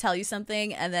I'm gonna tell you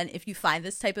something, and then if you find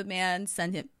this type of man,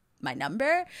 send him my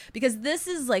number, because this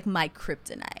is like my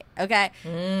kryptonite. Okay.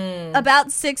 About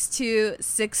 6'2",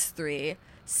 6'3",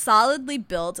 solidly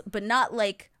built, but not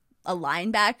like a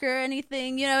linebacker or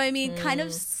anything, you know what I mean? Kind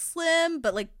of slim,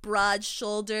 but like broad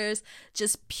shoulders,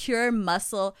 just pure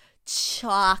muscle,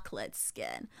 chocolate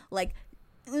skin, like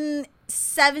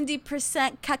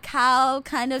 70% cacao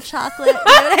kind of chocolate. You know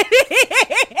what I mean?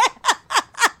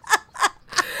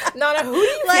 Nana, who do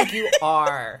you think you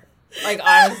are? Like,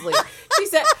 honestly. She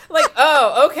said, like,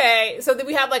 oh, okay. So then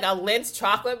we have, like, a Lindt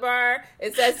chocolate bar.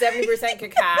 It says 70%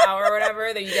 cacao or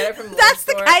whatever that you get it from the That's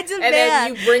store. the kind of and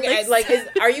then you bring it, like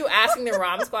are you asking the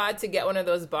Rom Squad to get one of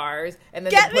those bars and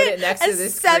then get to put it next to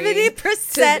this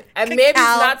 70% and maybe it's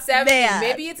not 70. Man.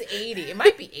 Maybe it's 80. It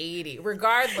might be 80.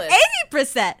 Regardless.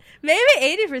 80%.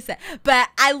 Maybe 80%. But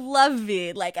I love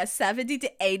me like a 70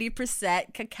 to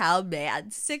 80% cacao man.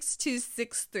 6'2",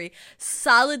 6'3",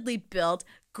 solidly built.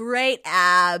 Great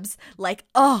abs, like,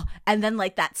 oh, and then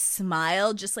like that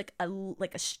smile, just like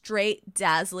a straight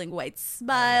dazzling white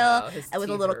smile, and with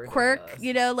a little quirk,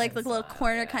 you know, like a little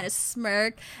corner kind of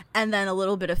smirk, and then a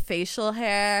little bit of facial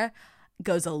hair.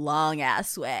 Goes a long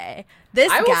ass way.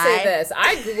 I will say this: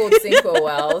 I googled Cinco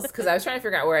Wells because I was trying to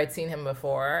figure out where I'd seen him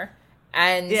before,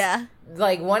 and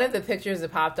like one of the pictures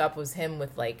that popped up was him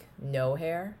with like no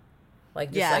hair,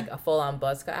 like just like a full on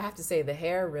buzz cut. I have to say the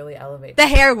hair really elevates. The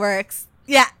hair works.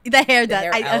 Yeah, the hair does.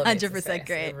 I 100%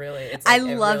 agree. It really, I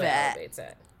love really it. Elevates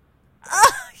it.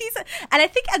 Oh, and I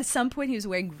think at some point he was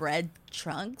wearing red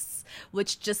trunks,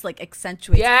 which just like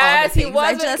accentuates all the things he was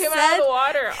I when just he came said. out of the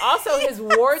water. Also, his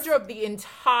wardrobe, the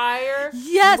entire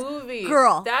movie.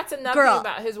 Girl. That's another thing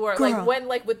about his wardrobe. Like when,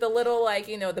 like with the little, like,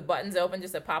 you know, the buttons open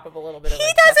just to pop up a little bit of.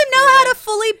 He doesn't know how to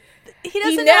fully. He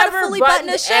doesn't know how to fully button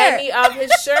a shirt. Any of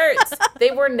his shirts,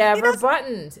 they were never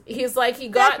buttoned. He's like, he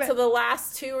got to the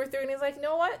last 2 or 3, and he's like, you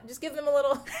know what? Just give them a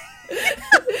little.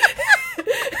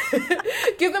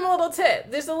 Give them a little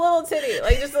tit, just a little titty,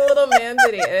 like just a little man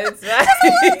titty. And it's just a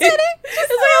little titty,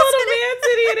 just like a little man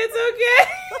titty, and it's okay.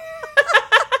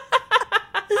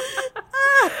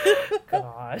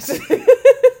 Gosh,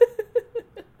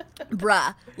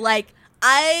 bruh, like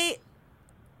I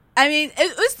mean,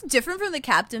 it was different from the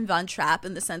Captain Von Trapp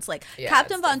in the sense, like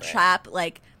Captain Von Trapp,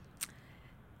 like.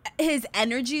 His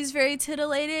energy is very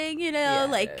titillating, you know,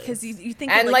 like because you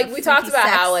think and of, like we talked about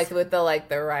how like with the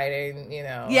riding, you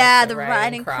know, like the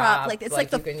riding crop, like it's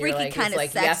like the freaky like, kind of like,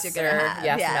 sex you're gonna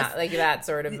have, not, like that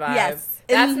sort of vibe. Yes,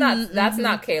 that's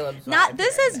not Caleb's. Not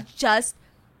this is just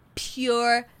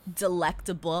pure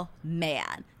delectable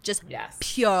man, just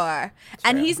pure,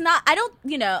 and he's not.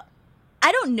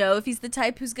 I don't know if he's the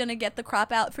type who's gonna get the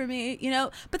crop out for me, you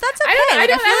know, but that's okay. I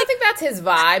don't think that's his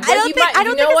vibe. But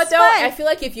you know what though? I feel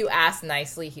like if you asked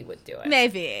nicely, he would do it.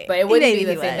 Maybe, but it wouldn't be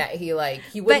the thing that he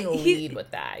wouldn't lead with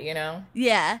that, you know?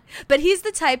 Yeah, but he's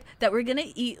the type that we're gonna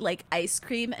eat like ice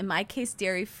cream. In my case,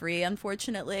 dairy free.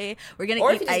 Unfortunately, we're gonna eat ice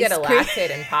cream. Or if you just get a Lactaid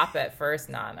and pop it first,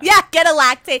 no. Yeah, get a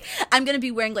Lactaid. I'm gonna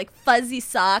be wearing like fuzzy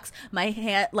socks.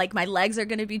 My my legs are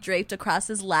gonna be draped across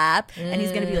his lap, and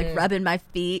he's gonna be like rubbing my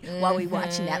feet while we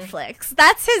watch Netflix.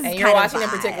 That's his. And you're watching a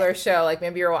particular show, like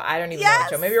maybe I don't even know what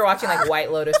show. Maybe you're watching like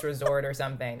White Lotus Resort or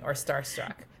something, or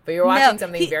Starstruck. But you're watching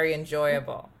something very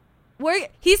enjoyable.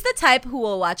 He's the type who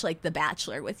will watch like The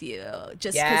Bachelor with you,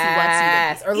 just because he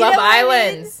wants you to. Or Love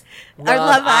Island. Or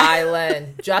Love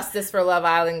Island. Justice for Love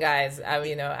Island, guys.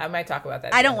 I might talk about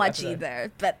that. I don't watch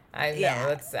either, but I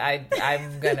know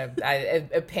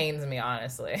it pains me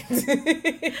honestly.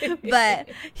 But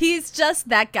he's just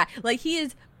that guy. Like he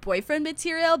is boyfriend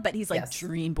material, but he's like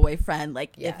dream boyfriend.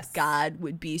 Like if God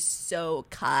would be so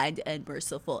kind and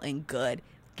merciful and good,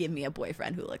 give me a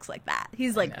boyfriend who looks like that.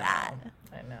 He's like that.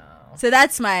 I know. So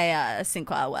that's my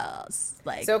Cinco Wells.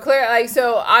 Like so clear. Like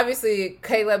so, obviously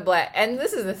Caleb Black. And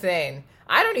this is the thing.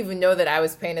 I don't even know that I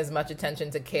was paying as much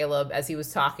attention to Caleb as he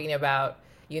was talking about.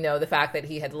 You know, the fact that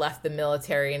he had left the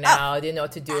military now, didn't know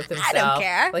what to do with himself. I don't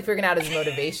care. Like, figuring out his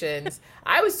motivations.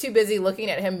 I was too busy looking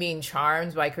at him being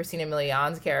charmed by Christina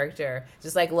Milian's character.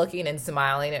 Just, like, looking and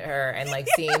smiling at her and, like,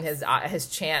 seeing his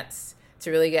chance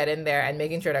to really get in there and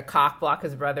making sure to cock block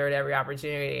his brother at every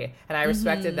opportunity. And I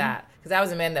respected that. Because that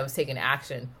was a man that was taking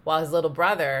action. While his little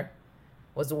brother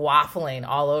was waffling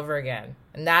all over again.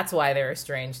 And that's why they were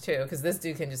estranged too, because this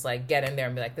dude can just like get in there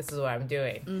and be like, "This is what I'm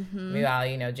doing." Meanwhile,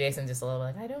 you know, Jason just a little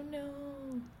like, "I don't know."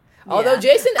 Yeah. Although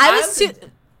Jason,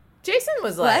 Jason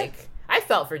was like, I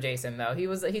felt for Jason though. He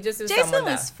just was Jason someone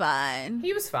was fine.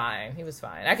 He was fine.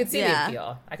 I could see the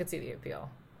appeal.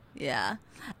 Yeah,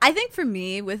 I think for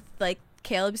me with like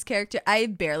Caleb's character, I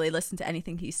barely listened to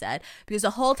anything he said because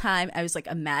the whole time I was like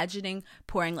imagining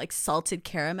pouring like salted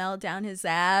caramel down his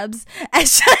abs and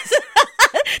just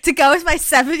to go with my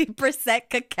 70%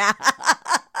 cacao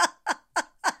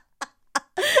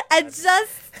and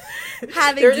just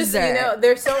having dessert. You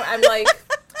know, I'm like,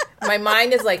 my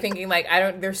mind is like thinking like,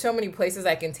 there's so many places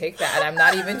I can take that and I'm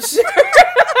not even sure.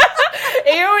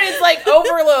 You know, it's like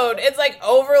overload. It's like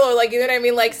overload. Like, you know what I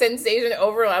mean? Like sensation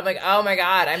overload. I'm like, oh my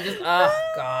God. I'm just,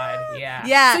 oh God. Yeah.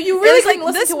 Yeah. So you really like,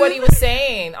 didn't listen to what he was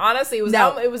saying. Honestly, it was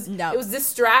it was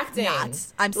distracting.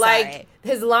 I'm like, sorry.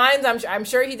 His lines, I'm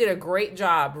sure he did a great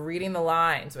job reading the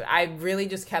lines, but I really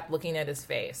just kept looking at his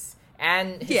face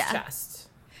and his chest.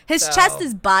 His chest,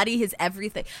 his body, his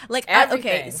everything. Like,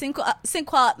 everything. Okay,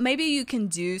 Sinqua, maybe you can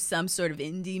do some sort of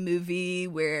indie movie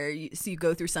where you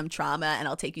go through some trauma and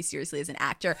I'll take you seriously as an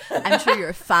actor. I'm sure you're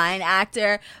a fine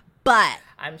actor, but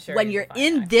I'm sure when you're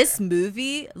in this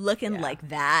movie looking like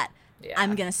that,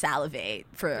 I'm going to salivate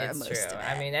for most of it.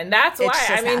 I mean, and that's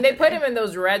why, they put him in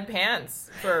those red pants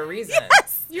for a reason.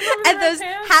 Yes! You remember the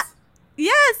red pants?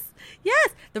 Yes,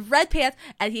 the red pants,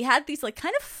 and he had these like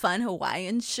kind of fun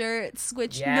Hawaiian shirts,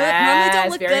 which normally don't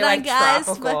look very, good on guys.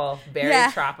 Tropical,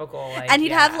 very tropical. Like, and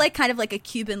he'd have like kind of like a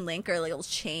Cuban link or like a little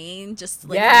chain, just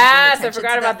like I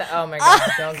forgot about that. Oh my god,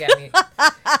 don't get me.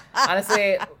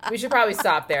 Honestly, we should probably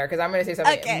stop there because I'm going to say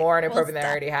something more inappropriate than I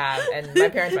already have, and my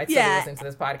parents might still be listening to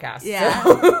this podcast. Yeah,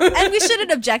 so. And we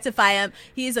shouldn't objectify him.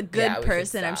 He's a good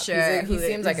person, I'm sure. He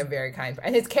seems like a very kind,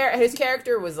 and his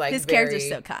character was like character's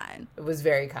so kind. It was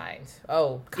very kind.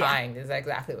 Oh, kind is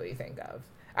exactly what you think of.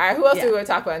 All right, who else do we want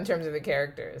to talk about in terms of the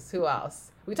characters? Who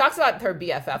else? We talked about her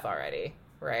BFF already,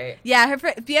 right? Yeah, her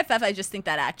BFF, I just think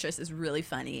that actress is really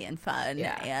funny and fun.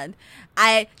 Yeah.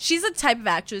 And she's a type of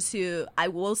actress who I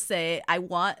will say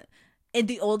in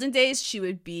the olden days, she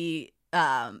would be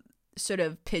sort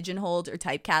of pigeonholed or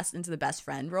typecast into the best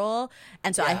friend role.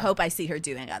 And so I hope I see her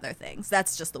doing other things.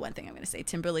 That's just the one thing I'm going to say.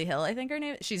 Timberly Hill, I think her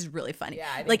name, she's really funny. Yeah,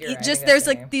 I think like you're right. just there's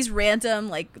like these random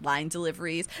like line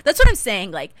deliveries. That's what I'm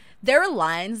saying. Like there are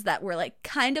lines that were like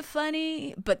kind of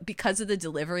funny, but because of the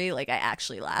delivery, like I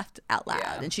actually laughed out loud.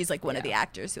 Yeah. And she's like one of the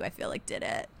actors who I feel like did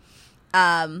it.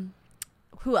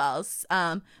 Who else?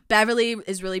 Beverly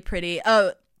is really pretty.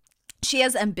 Oh, she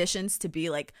has ambitions to be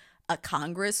like a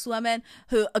congresswoman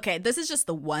who, okay, this is just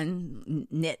the one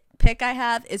nitpick I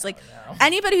have is like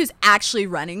anybody who's actually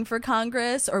running for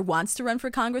Congress or wants to run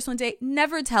for Congress one day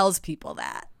never tells people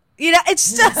that. You know,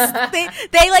 it's just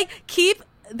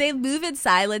they move in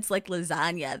silence like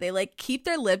lasagna. They like keep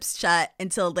their lips shut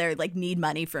until they're like need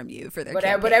money from you for their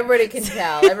campaign. But everybody can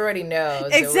tell. Everybody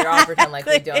knows. Exactly. So we all pretend like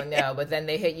we don't know. But then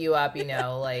they hit you up, you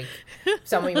know, like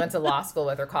someone you went to law school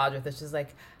with or college with. It's just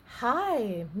like,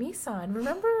 hi, Misan,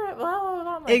 remember? Blah, blah,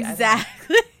 blah. Like,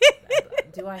 exactly.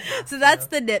 Do I have So that's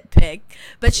the nitpick.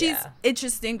 But she's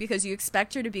interesting because you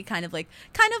expect her to be kind of like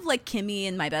Kimmy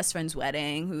in My Best Friend's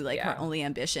Wedding, who like her only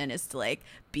ambition is to like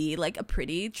be like a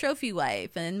pretty trophy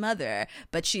wife and mother.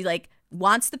 But she like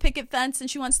wants the picket fence and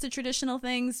she wants the traditional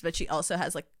things, but she also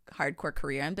has like hardcore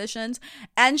career ambitions.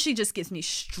 And she just gives me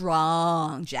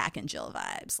strong Jack and Jill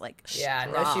vibes. Like she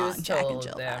was Jack total and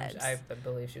Jill vibes. I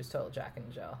believe she was total Jack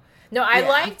and Jill. No,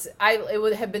 it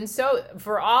would have been so,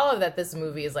 for all of that, this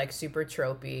movie is like super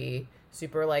tropey,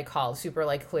 super like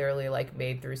clearly like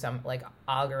made through some like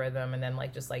algorithm and then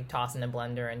like just like toss in a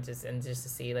blender and just to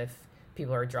see if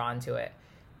people are drawn to it.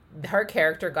 Her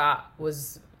character got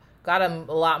a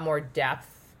lot more depth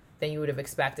than you would have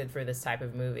expected for this type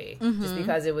of movie. Mm-hmm. Just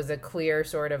because it was a clear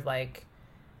sort of like,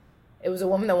 it was a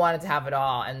woman that wanted to have it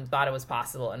all and thought it was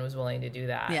possible and was willing to do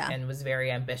that and was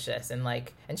very ambitious and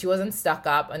she wasn't stuck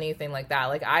up on anything like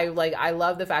that. I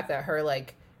love the fact that her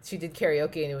like she did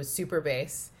karaoke and it was super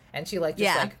bass and she like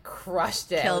just like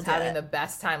crushed it. Was having the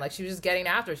best time. Like she was just getting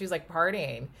after it. She was like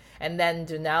partying. And then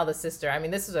Janelle the sister, I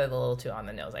mean, this is a little too on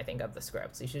the nose, I think, of the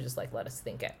script. So you should just like let us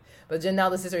think it. But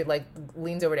Janelle the sister like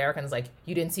leans over to Erica and is like,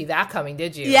 "You didn't see that coming,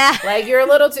 did you?" Yeah. Like you're a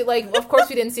little too like, of course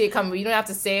you didn't see it coming, but you don't have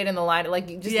to say it in the line. Like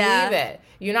just leave it.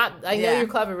 You're not. I know you're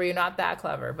clever, but you're not that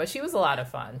clever. But she was a lot of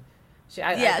fun. She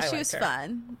was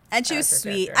fun and she was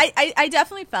sweet. I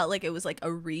definitely felt like it was like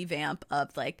a revamp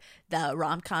of like the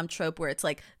rom-com trope where it's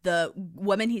like the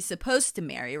woman he's supposed to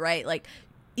marry, right? Like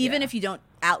even if you don't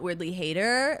outwardly hate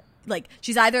her, like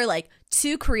she's either like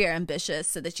too career ambitious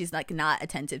so that she's like not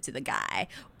attentive to the guy,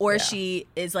 or she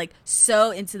is like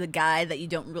so into the guy that you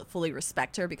don't fully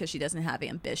respect her because she doesn't have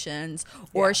ambitions,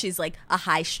 or she's like a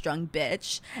high-strung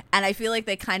bitch. And I feel like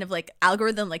they kind of like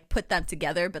algorithm like put them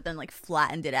together but then like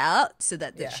flattened it out so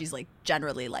that she's like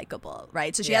generally likable,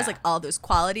 right? So she has like all those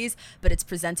qualities, but it's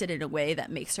presented in a way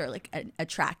that makes her like an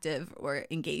attractive or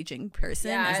engaging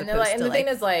person. And the thing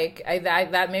is like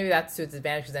that maybe that's to its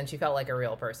advantage because then she felt like a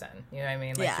real person. You know what I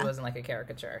mean? Like she wasn't like a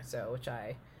caricature, so which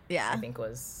I think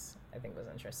was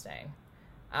interesting.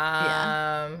 All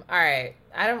right,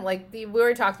 I don't like we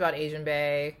already talked about Asian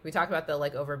Bae. We talked about the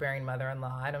like overbearing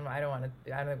mother-in-law. I don't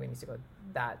think we need to go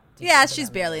that deep. Yeah, she's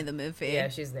barely in the movie. Yeah,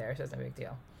 she's there, so it's no big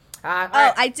deal.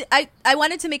 I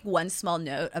wanted to make one small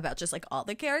note about just like all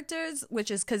the characters,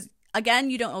 which is because again,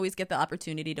 you don't always get the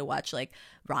opportunity to watch like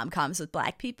rom-coms with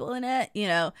Black people in it, you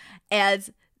know,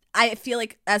 and I feel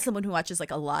like as someone who watches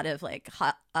like a lot of like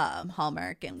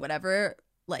Hallmark and whatever,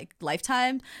 like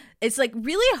Lifetime, it's like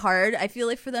really hard, I feel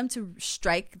like, for them to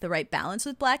strike the right balance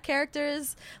with Black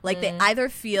characters. Like they either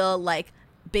feel like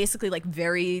basically like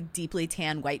very deeply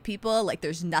tan white people, like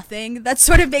there's nothing that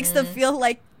sort of makes them feel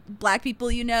like Black people,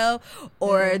 you know,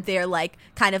 or they're like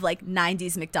kind of like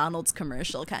 90s McDonald's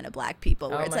commercial kind of Black people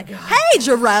where it's like, God. Hey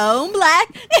Jerome,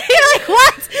 Black. You're like,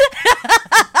 what?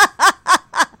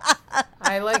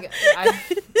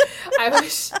 I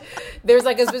wish there's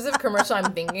like a specific commercial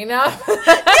I'm thinking of.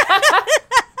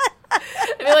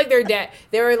 I feel like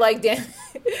they were like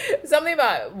something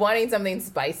about wanting something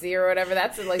spicy or whatever.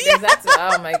 That's like, that's,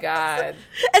 oh my God.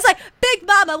 It's like, Big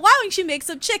Mama, why don't you make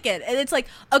some chicken? And it's like,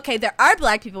 okay, there are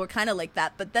Black people who are kind of like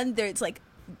that, but then it's like,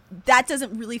 that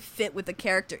doesn't really fit with the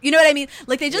character. You know what I mean?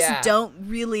 Like they just don't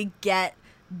really get,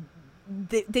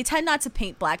 they tend not to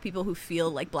paint Black people who feel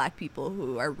like Black people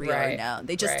who are real or known.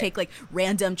 They just take like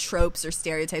random tropes or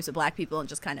stereotypes of Black people and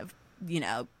just kind of, you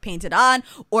know, paint it on,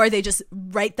 or they just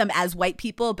write them as white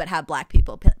people but have Black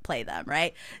people play them,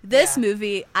 right? This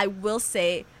movie, I will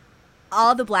say,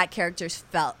 all the Black characters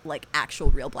felt like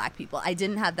actual real Black people. I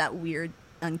didn't have that weird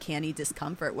uncanny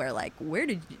discomfort where like, where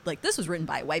did you, like, this was written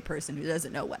by a white person who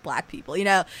doesn't know what Black people, you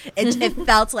know? It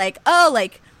felt like, oh,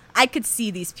 like I could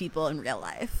see these people in real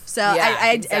life. So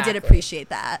I did appreciate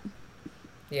that.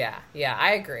 Yeah,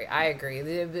 I agree.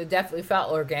 It definitely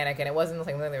felt organic, and it wasn't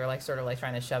something they were like sort of like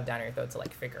trying to shove down your throat to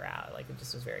like figure out. Like it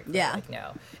just was very clear. Like,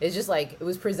 no, it's just like it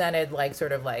was presented like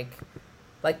sort of like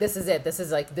this is it. This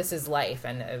is life,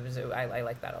 and it was. I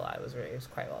like that a lot. It was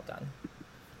quite well done.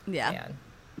 Yeah.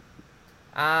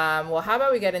 Well, how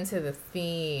about we get into the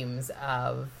themes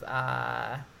of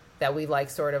that we like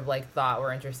sort of like thought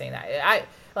were interesting. That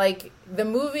like the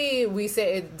movie, we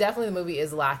say definitely the movie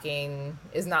is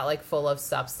not like full of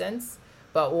substance,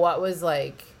 but what was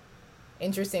like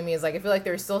interesting to me is like I feel like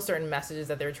there's still certain messages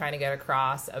that they're trying to get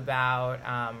across about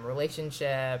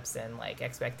relationships and like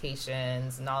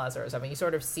expectations and all that sort of stuff, and you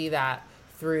sort of see that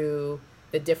through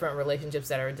the different relationships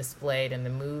that are displayed in the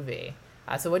movie.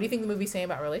 So what do you think the movie's saying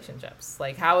about relationships?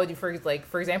 Like how would you, for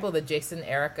example, the Jason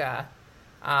Erica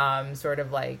sort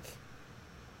of like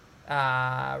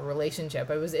relationship.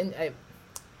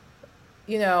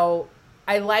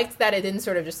 I liked that it didn't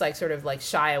sort of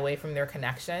shy away from their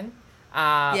connection.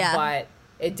 But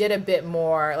it did a bit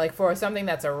more like for something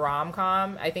that's a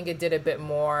rom-com. I think it did a bit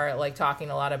more like talking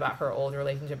a lot about her old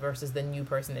relationship versus the new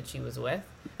person that she was with,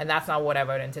 and that's not what I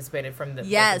would have anticipated from the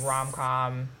like,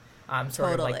 rom-com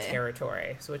sort of like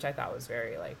territory. So which I thought was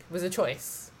very was a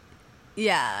choice.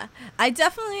 Yeah, I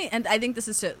definitely, and I think this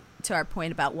is to our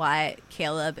point about why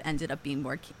Caleb ended up being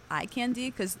more eye candy,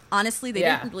 because honestly they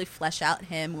didn't really flesh out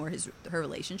him or her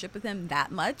relationship with him that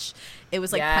much. It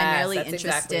was like primarily interested.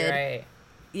 Exactly right.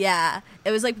 Yeah,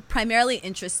 it was like primarily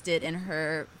interested in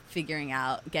her figuring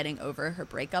out getting over her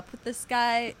breakup with this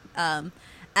guy.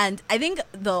 And I think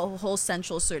the whole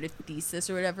central sort of thesis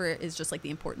or whatever is just like the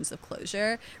importance of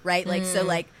closure, right? Like, so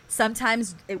like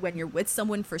sometimes when you're with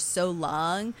someone for so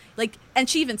long, like, and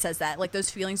she even says that, like, those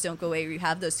feelings don't go away, or you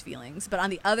have those feelings. But on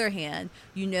the other hand,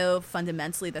 you know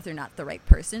fundamentally that they're not the right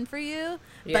person for you.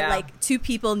 Yeah. But like two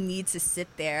people need to sit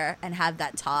there and have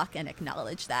that talk and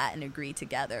acknowledge that and agree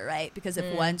together, right? Because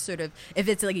if one sort of, if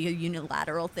it's like a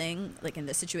unilateral thing, like in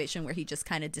this situation where he just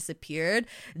kind of disappeared,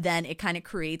 then it kind of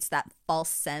creates that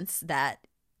false sense that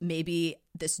maybe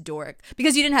this dork,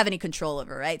 because you didn't have any control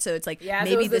over, right? So it's like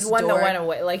maybe this one dork, that went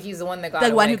away, like he's the one that got away.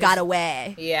 The one who got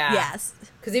away. Yeah. Yes.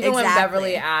 Because even when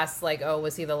Beverly asks, like, oh,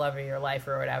 was he the love of your life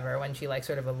or whatever, when she like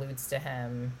sort of alludes to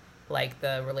him, like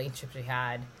the relationship she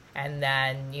had, and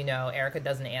then, you know, Erica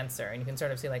doesn't answer, and you can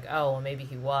sort of see like, oh, well, maybe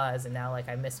he was, and now like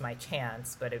I missed my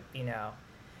chance, but it, you know,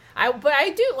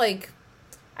 I do like.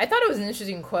 I thought it was an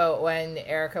interesting quote when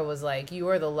Erica was like, "You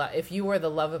are if you were the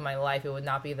love of my life, it would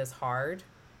not be this hard."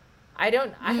 I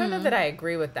don't know that I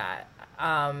agree with that.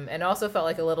 And also felt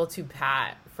like a little too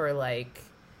pat for like,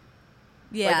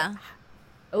 a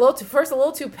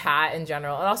little too pat in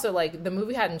general, and also like the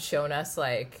movie hadn't shown us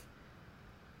like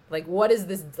what is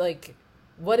this like.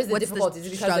 What is the difficulty? Is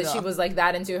it because like, she was like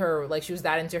that into her, like she was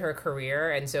that into her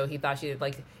career, and so he thought she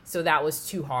like, so that was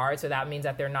too hard. So that means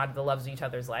that they're not the loves of each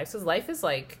other's lives. Because life is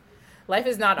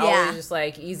not always just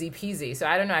like easy peasy. So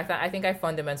I don't know. I think I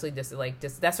fundamentally that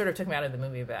sort of took me out of the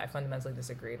movie, but I fundamentally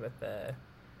disagreed with the.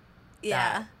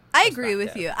 Yeah, I agree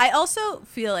with you. I also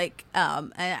feel like,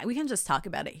 and we can just talk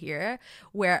about it here,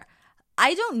 where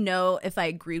I don't know if I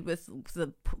agreed with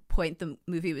the point the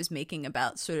movie was making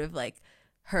about sort of like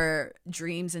her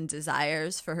dreams and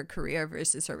desires for her career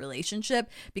versus her relationship,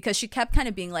 because she kept kind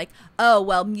of being like, oh,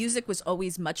 well, music was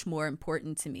always much more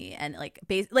important to me. And like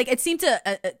it seemed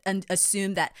to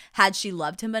assume that had she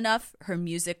loved him enough, her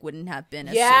music wouldn't have been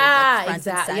as sort of like front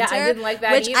exactly. and center. Yeah, I didn't like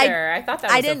that either. I thought that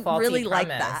was I didn't a faulty really premise.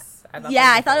 like that.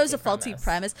 I thought it was a faulty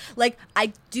premise. Like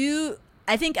I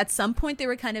think at some point they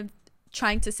were kind of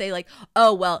trying to say like,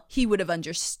 oh, well, he would have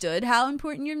understood how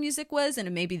important your music was, and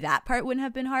maybe that part wouldn't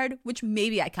have been hard, which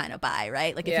maybe I kind of buy,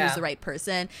 right? Like if he was the right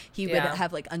person, he would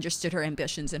have like understood her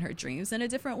ambitions and her dreams in a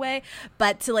different way.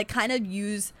 But to like kind of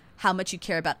use how much you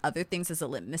care about other things as a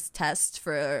litmus test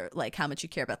for like how much you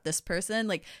care about this person,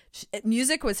 like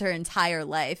music was her entire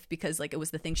life because like it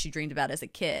was the thing she dreamed about as a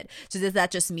kid. So does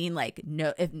that just mean like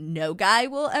no guy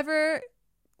will ever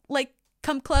like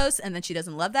come close, and then she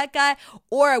doesn't love that guy?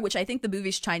 Or, which I think the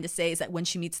movie's trying to say, is that when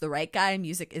she meets the right guy,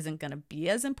 music isn't going to be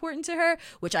as important to her,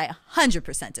 which I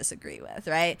 100% disagree with,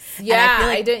 right? Yeah,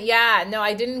 I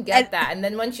didn't get that. And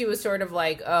then when she was sort of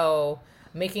like, oh,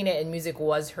 making it in music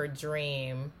was her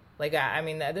dream. Like, I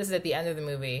mean, this is at the end of the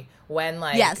movie when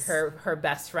like her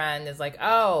best friend is like,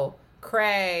 oh,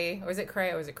 Cray, or is it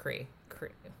Cray or is it Cree?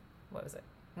 What was it?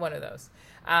 One of those.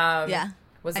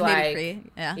 Was like, maybe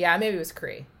Cree. Yeah, maybe it was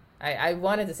Cree. I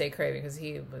wanted to say Cray because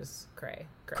he was Cray.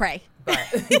 But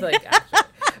like actually,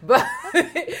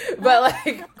 but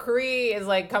like Cree is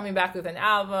like coming back with an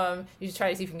album. You should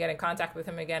try to see if you can get in contact with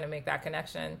him again and make that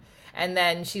connection. And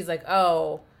then she's like,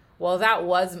 oh, well, that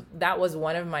was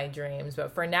one of my dreams,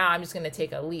 but for now I'm just gonna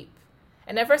take a leap.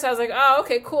 And at first I was like, oh,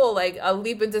 okay, cool, like a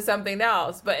leap into something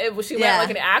else. But she went like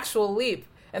an actual leap.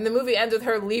 And the movie ends with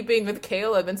her leaping with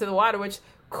Caleb into the water, which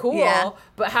cool,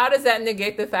 but how does that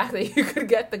negate the fact that you could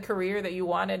get the career that you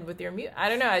wanted with your music? I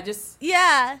don't know. I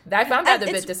found that a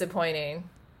bit disappointing.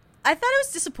 I thought it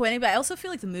was disappointing, but I also feel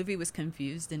like the movie was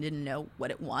confused and didn't know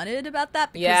what it wanted about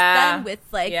that. Because then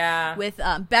with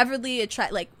Beverly,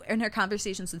 like in her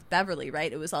conversations with Beverly,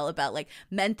 right, it was all about like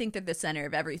men think they're the center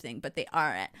of everything, but they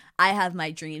aren't. I have my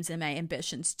dreams and my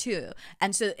ambitions too,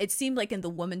 and so it seemed like in the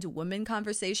woman to woman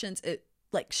conversations, it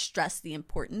like stress the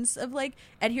importance of like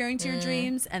adhering to your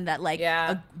dreams, and that like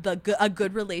a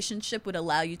good relationship would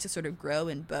allow you to sort of grow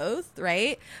in both,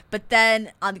 right? But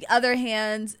then on the other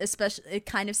hand, especially, it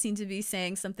kind of seemed to be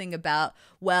saying something about,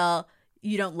 well,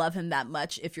 you don't love him that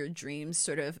much if your dreams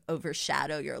sort of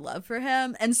overshadow your love for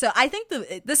him. And so I think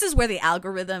this is where the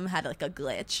algorithm had like a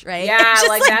glitch, right? Yeah,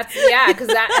 like that's because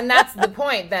that's the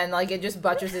point. Then like it just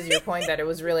buttresses your point that it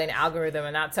was really an algorithm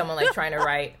and not someone like trying to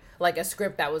write like a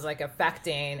script that was like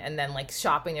affecting and then like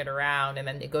shopping it around, and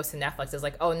then it goes to Netflix. It's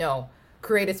like, oh no,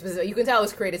 created specific. You can tell it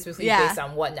was created specifically based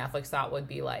on what Netflix thought would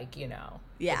be like,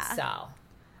 its sell.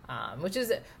 Which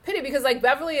is a pity because like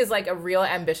Beverly is like a real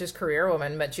ambitious career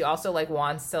woman, but she also like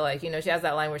wants to like, she has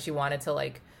that line where she wanted to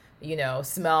like,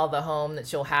 smell the home that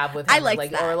she'll have with him. I like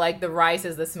that. Or like the rice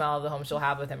is the smell of the home she'll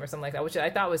have with him or something like that, which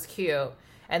I thought was cute.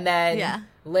 And then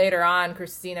later on,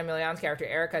 Christina Milian's character,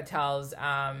 Erica, tells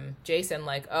Jason,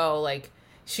 like, oh, like,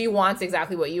 she wants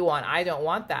exactly what you want. I don't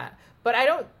want that. But I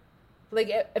don't, like,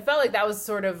 it felt like that was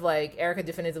sort of, like, Erica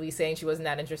definitively saying she wasn't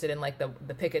that interested in, like, the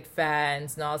picket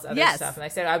fence and all this other stuff. And I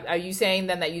said, are you saying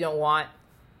then that you don't want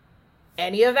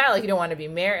any of that? Like, you don't want to be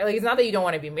married? Like, it's not that you don't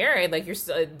want to be married. Like,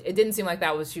 it didn't seem like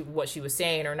that was what she was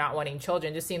saying, or not wanting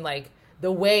children. It just seemed like the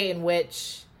way in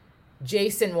which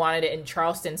Jason wanted it in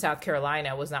Charleston, South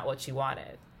Carolina was not what she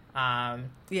wanted. But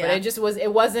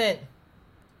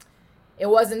it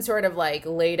wasn't sort of like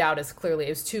laid out as clearly. It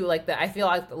was too like I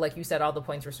feel like you said, all the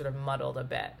points were sort of muddled a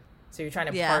bit. So you're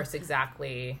trying to parse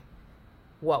exactly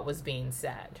what was being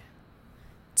said.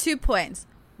 2 points.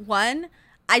 One,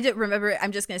 I didn't remember.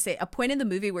 I'm just going to say a point in the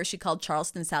movie where she called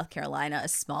Charleston, South Carolina, a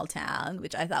small town,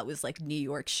 which I thought was like New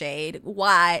York shade.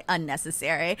 Why?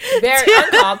 Unnecessary. Very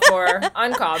uncalled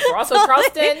for. Also,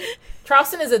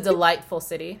 Charleston is a delightful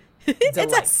city. It's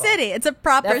a city. It's a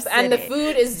proper city. And the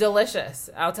food is delicious.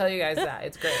 I'll tell you guys that.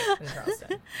 It's great in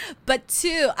Charleston. But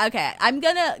okay,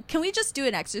 can we just do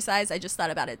an exercise? I just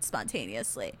thought about it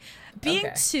spontaneously. Being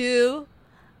two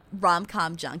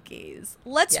rom-com junkies,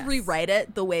 let's rewrite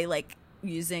it the way like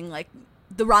using like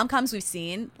the rom-coms we've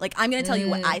seen. Like, I'm going to tell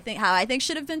you how I think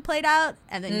should have been played out,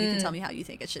 and then you can tell me how you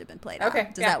think it should have been played out.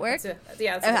 Does that work?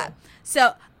 That's okay.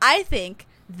 So I think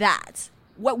that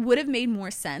what would have made more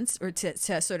sense, or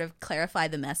to sort of clarify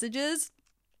the messages,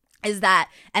 is that,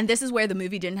 and this is where the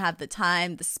movie didn't have the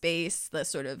time, the space, the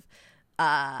sort of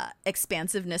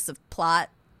expansiveness of plot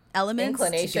elements.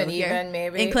 Inclination, even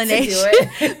maybe. Inclination.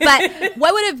 But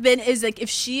what would have been is like if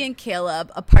she and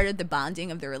Caleb, a part of the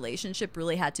bonding of the relationship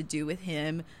really had to do with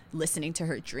him listening to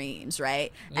her dreams,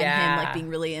 right? And him like being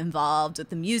really involved with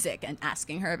the music and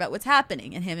asking her about what's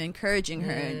happening and him encouraging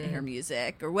her in her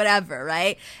music or whatever,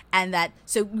 right? And that,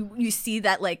 so you see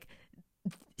that like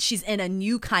she's in a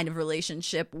new kind of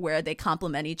relationship where they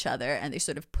complement each other and they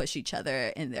sort of push each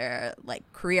other in their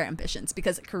like career ambitions,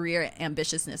 because career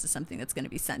ambitiousness is something that's going to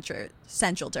be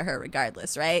central to her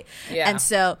regardless, right? Yeah. And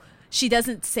so she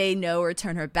doesn't say no or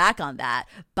turn her back on that,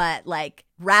 but like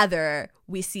rather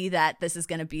we see that this is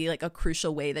going to be like a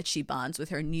crucial way that she bonds with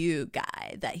her new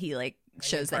guy, that he like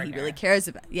shows that he really cares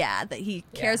about, that he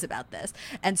cares about this.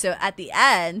 And so at the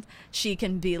end she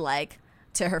can be like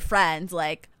to her friends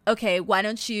like, okay, why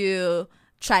don't you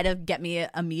try to get me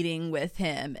a meeting with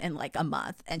him in like a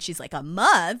month? And she's like, a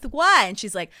month? Why? And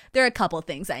she's like, there are a couple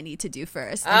things I need to do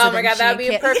first. And oh my God, that would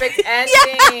be a perfect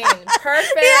ending.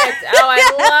 Perfect. Yeah. Oh,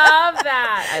 I love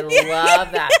that. I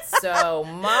love that so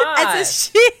much. And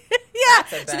so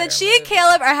so that she and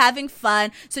Caleb are having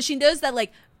fun. So she knows that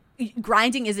like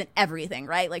grinding isn't everything,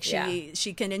 right? Like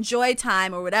she can enjoy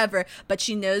time or whatever, but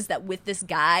she knows that with this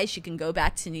guy she can go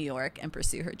back to New York and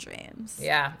pursue her dreams.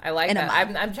 Yeah, I like that.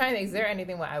 I'm trying to think, is there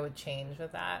anything what I would change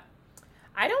with that?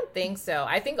 I don't think so.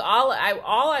 I think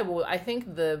I think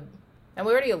and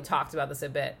we already talked about this a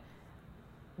bit,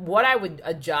 what I would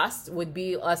adjust would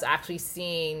be us actually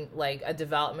seeing like a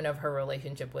development of her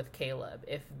relationship with Caleb,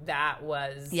 if that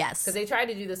was because they tried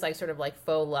to do this like sort of like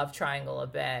faux love triangle a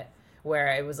bit,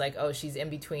 where it was like, oh, she's in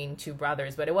between two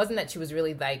brothers. But it wasn't that she was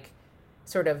really, like,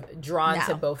 sort of drawn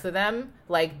to both of them.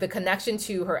 Like, the connection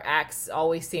to her ex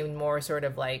always seemed more sort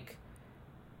of, like,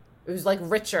 it was, like,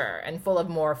 richer and full of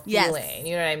more feeling. Yes.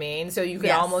 You know what I mean? So you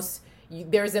could almost,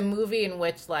 there's a movie in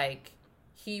which, like,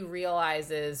 he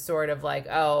realizes sort of like,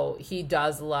 oh, he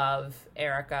does love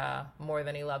Erica more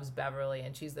than he loves Beverly,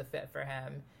 and she's the fit for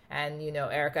him. And, you know,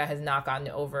 Erica has not gotten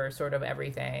over sort of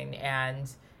everything, and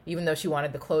even though she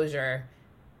wanted the closure,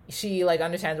 she like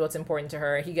understands what's important to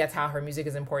her. He gets how her music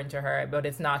is important to her, but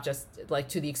it's not just like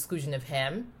to the exclusion of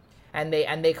him. And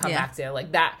they come back to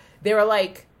like that. They were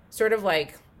like sort of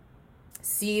like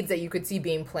seeds that you could see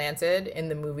being planted in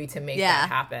the movie to make that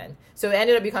happen. So it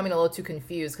ended up becoming a little too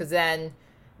confused, because then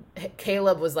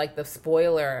Caleb was like the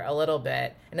spoiler a little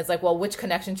bit, and it's like, well, which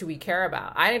connection should we care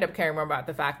about? I ended up caring more about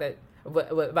the fact that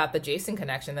about the Jason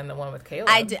connection than the one with Caleb.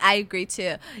 I agree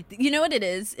too. You know what it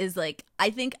is like, I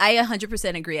think I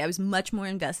 100% agree. I was much more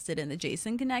invested in the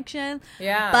Jason connection.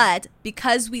 Yeah. But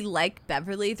because we like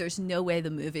Beverly, there's no way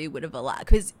the movie would have allowed,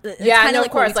 because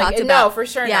of course, like no, for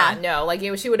sure not. No, like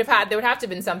she would have had, there would have to have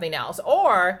been something else,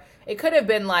 or it could have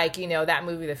been like, you know, that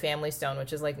movie The Family Stone,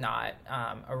 which is like not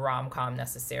a rom-com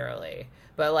necessarily,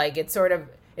 but like it's sort of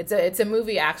it's a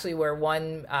movie actually where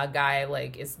one guy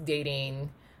like is dating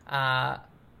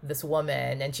this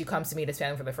woman, and she comes to meet his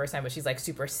family for the first time, but she's like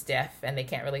super stiff and they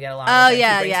can't really get along. Oh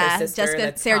yeah.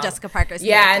 Sarah Jessica Parker's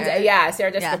character.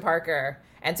 Sarah Jessica Parker.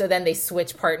 And so then they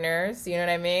switch partners, you know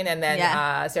what I mean? And then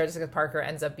Sarah Jessica Parker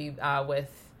ends up with,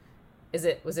 was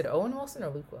it Owen Wilson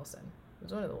or Luke Wilson? It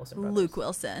was one of the Wilson brothers.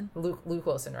 Luke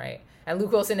Wilson, right? And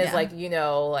Luke Wilson is like, you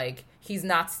know, like he's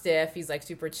not stiff, he's like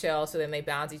super chill, so then they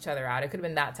balance each other out. It could have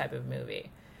been that type of movie.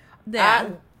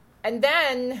 And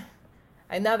then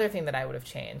another thing that I would have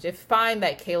changed, if fine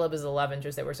that Caleb is the love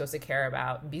interest that we're supposed to care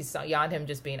about, beyond him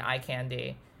just being eye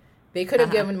candy, they could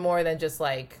have given more than just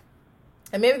like,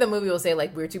 and maybe the movie will say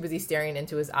like, we're too busy staring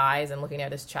into his eyes and looking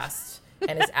at his chest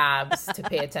and his abs to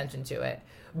pay attention to it.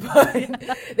 But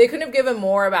they couldn't have given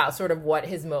more about sort of what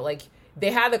his like,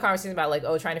 they had the conversation about like,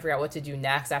 oh, trying to figure out what to do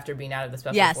next after being out of the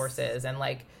special forces, and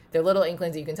like their little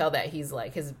inklings, you can tell that he's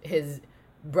like his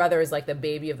brother is like the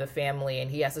baby of the family,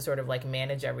 and he has to sort of like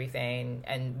manage everything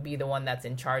and be the one that's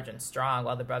in charge and strong,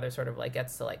 while the brother sort of like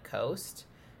gets to like coast.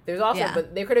 There's also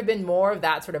but there could have been more of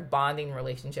that sort of bonding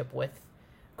relationship with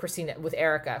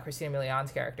Erica, Christina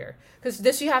Milian's character, because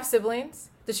does she have siblings?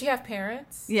 Does she have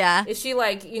parents? Yeah. Is she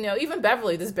like, you know, even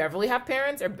Beverly, does Beverly have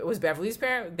parents, or was Beverly's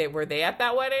parent, were they at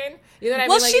that wedding? You know what I mean?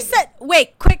 Well, like, she said,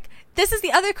 wait, quick, this is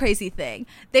the other crazy thing.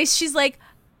 She's like,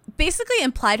 basically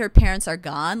implied her parents are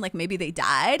gone, like maybe they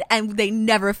died, and they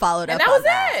never followed up on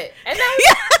that. And that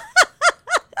was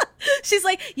it. She's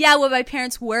like, yeah, well, my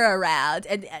parents were around,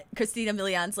 and Christina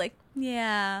Milian's like,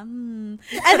 yeah, and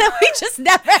then we just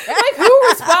never like, who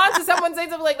responds to someone saying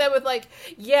something like that with like,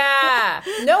 yeah?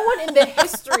 No one in the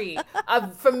history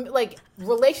of from like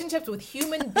relationships with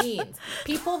human beings,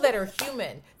 people that are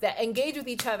human, that engage with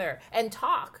each other and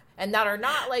talk and that are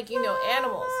not like, you know,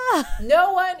 animals.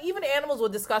 No one, even animals will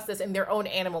discuss this in their own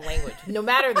animal language, no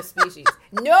matter the species.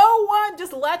 No one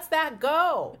just lets that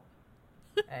go.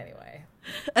 Anyway.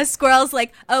 A squirrel's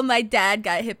like, oh, my dad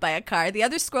got hit by a car. The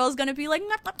other squirrel's going to be like,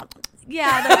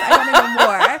 yeah, I want to know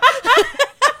more.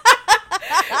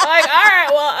 Like, all right,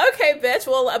 well, okay, bitch.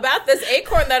 Well, about this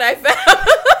acorn that I found.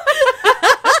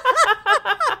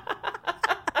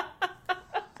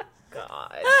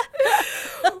 God.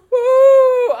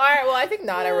 Woo. All right, well, I think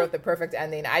Nana wrote the perfect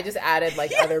ending. I just added,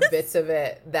 like, other bits of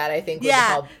it that I think would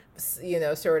help, you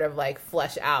know, sort of, like,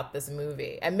 flesh out this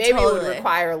movie. And maybe it would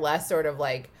require less sort of,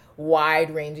 like,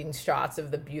 wide-ranging shots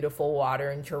of the beautiful water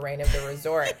and terrain of the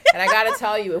resort. And I gotta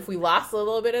tell you, if we lost a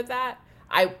little bit of that,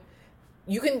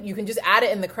 you can just add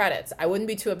it in the credits. I wouldn't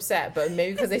be too upset, but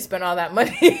maybe because they spent all that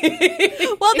money.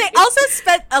 Well, they also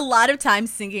spent a lot of time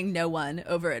singing "No One"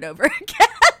 over and over again.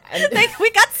 Like, we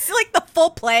got like the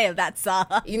full play of that song.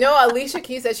 You know, Alicia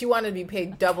Keys said she wanted to be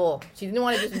paid double. She didn't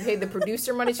want to just be paid the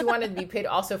producer money. She wanted to be paid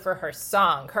also for her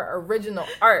song, her original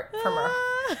art from her.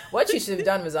 What she should have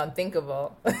done was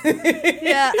Unthinkable.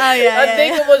 Yeah. Oh, yeah.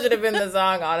 Unthinkable should have been the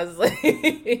song,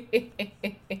 honestly.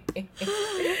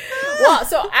 Well,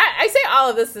 so I say all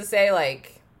of this to say,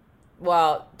 like,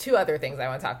 well, two other things I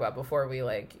want to talk about before we,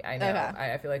 like, I know,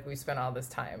 I feel like we spent all this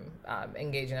time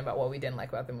engaging about what we didn't like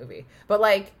about the movie. But,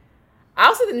 like, I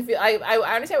also didn't feel, I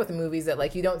understand with the movies that,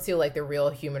 like, you don't see, like, the real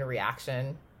human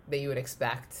reaction that you would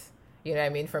expect, you know what I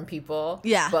mean, from people.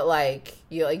 Yeah. But, like,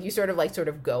 you sort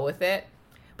of go with it.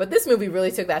 But this movie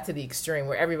really took that to the extreme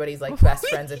where everybody's, like, best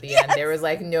friends at the end. There was,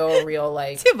 like, no real,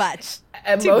 like... Too much.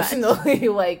 Emotionally,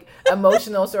 like,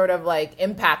 emotional sort of, like,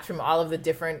 impact from all of the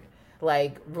different,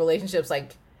 like, relationships.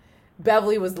 Like,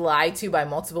 Beverly was lied to by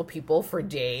multiple people for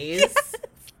days. Yes.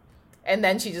 And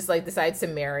then she just, like, decides to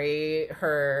marry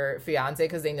her fiance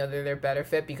because they know that they're better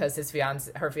fit because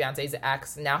her fiance's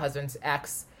ex, now husband's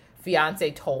ex,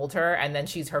 fiance told her, and then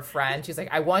she's her friend. She's like,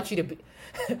 I want you to be...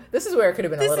 This is where it could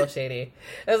have been a little shady.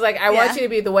 It was like, I want you to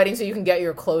be at the wedding so you can get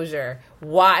your closure.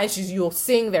 Why? And you'll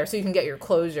sing there so you can get your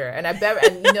closure. And I bet,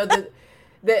 and you know,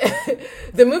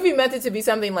 the movie meant it to be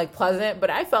something like pleasant, but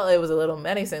I felt it was a little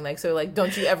menacing. Like, so like,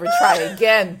 don't you ever try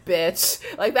again, bitch.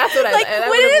 Like, that's what like, I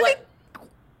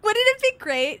wouldn't it be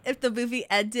great if the movie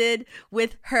ended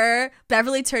with her,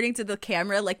 Beverly, turning to the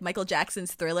camera like Michael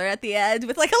Jackson's Thriller at the end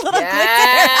with like a little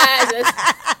glitter?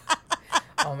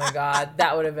 Oh my God,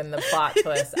 that would have been the plot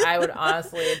twist. I would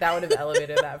honestly, that would have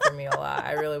elevated that for me a lot.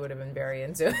 I really would have been very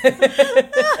into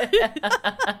it.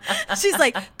 She's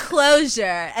like,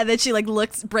 closure. And then she like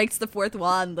breaks the fourth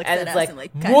wall and looks at us like, and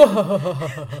like,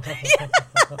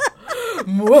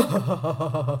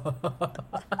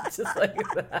 just like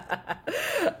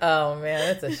that. Oh man,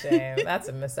 that's a shame. That's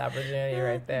a missed opportunity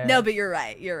right there. No, but you're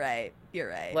right.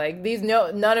 Like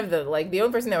none of the, like, the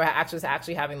only person that was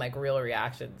actually having like real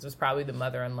reactions was probably the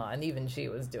mother-in-law, and even she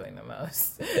was doing the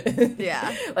most.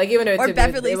 Yeah. Like even though or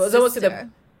Beverly's sister. Almost to the,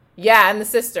 yeah, and the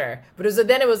sister. But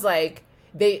then it was like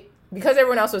because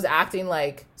everyone else was acting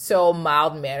like so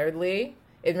mild-manneredly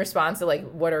in response to like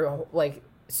what are like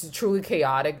truly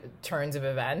chaotic turns of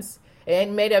events. It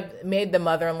made the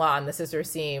mother-in-law and the sister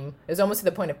seem, it was almost to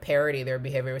the point of parody. Their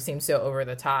behavior seemed so over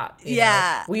the top. You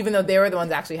know? Even though they were the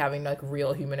ones actually having like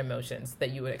real human emotions that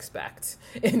you would expect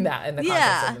in the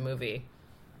context of the movie.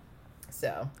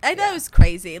 So I know it was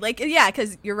crazy. Like, yeah,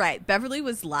 because you're right. Beverly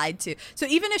was lied to. So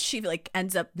even if she like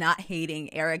ends up not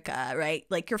hating Erica, right?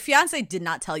 Like, your fiance did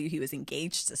not tell you he was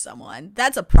engaged to someone.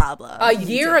 That's a problem. A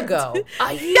year ago. Yeah.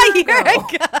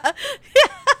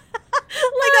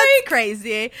 Like, that's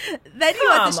crazy. Then you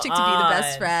want this chick to be the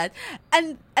best friend.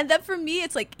 And then for me,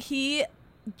 it's like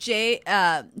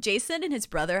Jason and his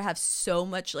brother have so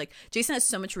much, like, Jason has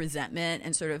so much resentment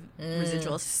and sort of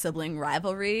residual sibling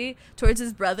rivalry towards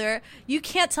his brother. You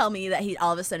can't tell me that he'd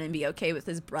all of a sudden be okay with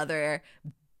his brother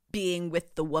being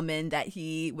with the woman that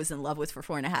he was in love with for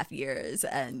 4.5 years,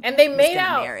 and they made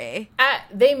out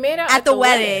at the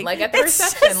wedding, like at the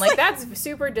reception. Like, that's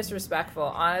super disrespectful,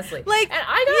 honestly. Like, and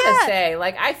I gotta say,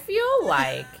 like, I feel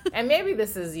like, and maybe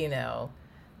this is, you know,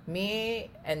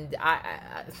 me, and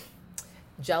I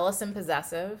jealous and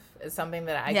possessive is something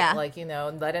that I get, like, you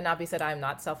know, let it not be said I'm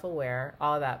not self-aware,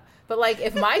 all of that. But like,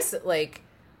 if my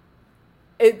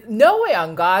no way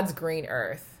on God's green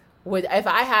earth would, if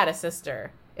I had a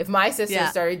sister. If my sister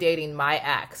started dating my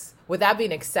ex, would that be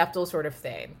an acceptable sort of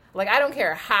thing? Like, I don't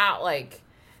care how, like,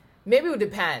 maybe it would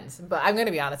depend, but I'm going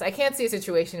to be honest. I can't see a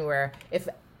situation where if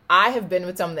I have been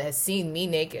with someone that has seen me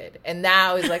naked, and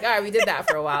now is like, all right, we did that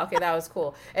for a while. Okay, that was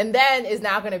cool. And then is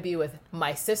now going to be with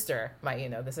my sister,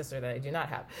 the sister that I do not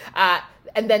have.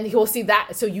 And then he will see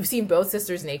that. So you've seen both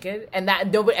sisters naked, and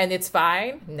it's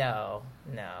fine. No,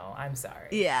 I'm sorry.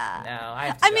 Yeah. No, I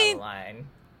have to draw the line.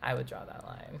 I would draw that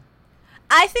line.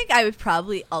 I think I would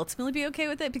probably ultimately be okay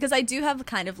with it because I do have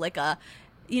kind of like a,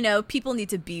 people need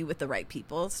to be with the right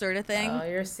people sort of thing. Oh,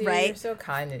 you're so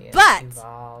kind and but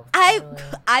evolved.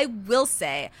 I will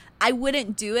say I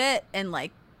wouldn't do it in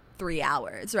like 3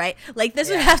 hours, right? Like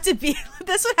this would have to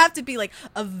be like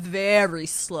a very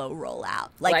slow rollout.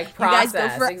 Like process, you guys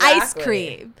go for ice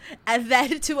cream and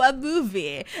then to a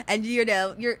movie, and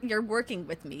you're working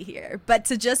with me here. But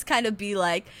to just kind of be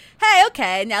like, hey,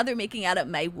 okay, now they're making out at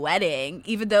my wedding,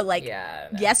 even though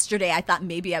yesterday I thought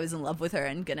maybe I was in love with her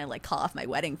and gonna like call off my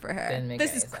wedding for her.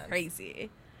 This is crazy.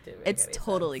 It's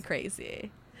totally crazy.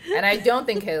 And I don't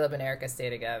think Caleb and Erica stay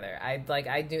together. I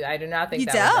do not think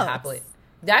that was a happily.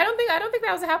 I don't think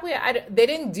that was a happily. They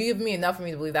didn't give me enough for me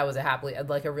to believe that was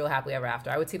a real happily ever after.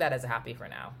 I would see that as a happy for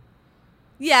now.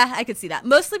 Yeah, I could see that.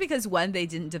 Mostly because 1, they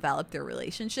didn't develop their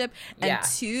relationship, and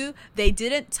 2, they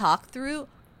didn't talk through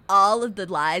all of the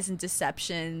lies and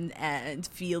deception and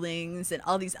feelings and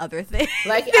all these other things.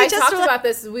 Like I talked about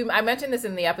this. I mentioned this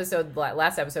in the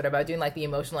last episode about doing like the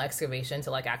emotional excavation to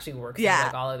like actually work through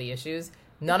like all of the issues.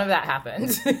 None of that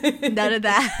happened. None of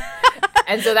that.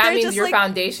 And so that means your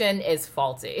foundation is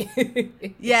faulty.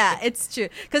 Yeah, it's true.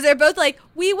 Because they're both like,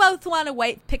 we both want a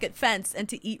white picket fence and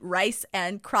to eat rice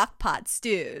and crock pot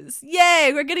stews.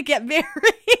 Yay, we're going to get married.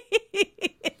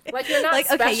 Like, you're not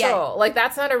special. Okay, yeah. Like,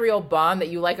 that's not a real bond that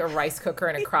you like a rice cooker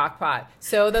and a crock pot.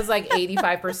 So there's like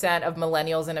 85% of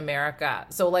millennials in America.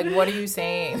 So, like, what are you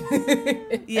saying?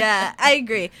 Yeah, I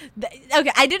agree.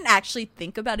 Okay, I didn't actually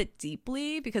think about it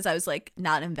deeply because I was like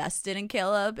not invested in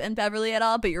Caleb and Beverly at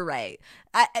all. But you're right.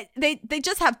 They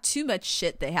just have too much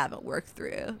shit they haven't worked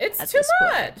through. It's too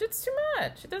much. It's too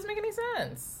much. It doesn't make any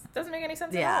sense. It doesn't make any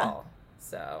sense at all.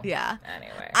 So, yeah.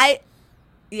 Anyway.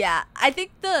 I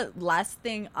think the last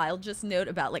thing I'll just note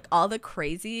about like all the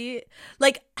crazy,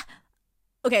 like,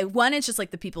 okay, one is just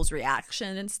like the people's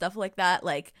reaction and stuff like that,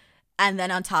 like, and then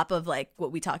on top of like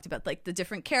what we talked about, like the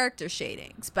different character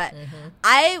shadings. But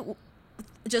I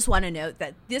just want to note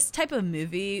that this type of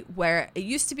movie where it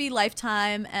used to be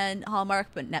Lifetime and Hallmark,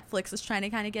 but Netflix is trying to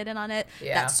kind of get in on it,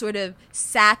 that sort of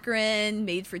saccharine,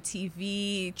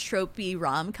 made-for-TV, tropey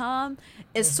rom-com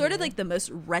is sort of like the most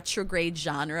retrograde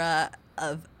genre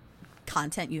of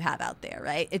content you have out there,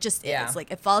 right? It just is.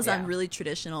 Like, it falls on really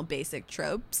traditional, basic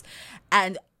tropes.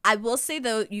 And I will say,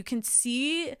 though, you can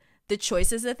see the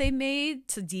choices that they made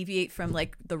to deviate from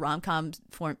like the rom-com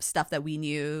form stuff that we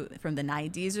knew from the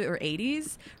 90s or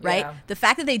 80s, right? The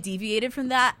fact that they deviated from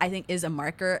that, I think, is a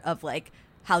marker of like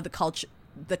how the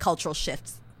cultural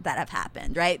shifts that have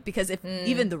happened, right? Because if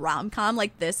even the rom-com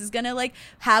like this is gonna like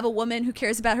have a woman who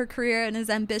cares about her career and is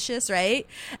ambitious, right?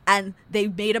 And they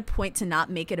made a point to not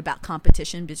make it about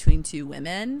competition between two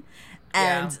women.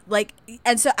 And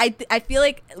so I feel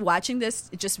like watching this,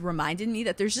 it just reminded me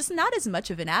that there's just not as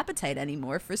much of an appetite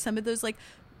anymore for some of those like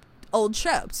old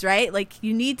tropes, right? Like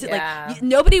you need to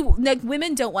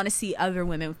women don't want to see other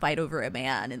women fight over a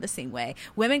man in the same way.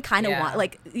 Women kind of want,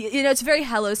 like, it's very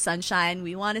Hello Sunshine.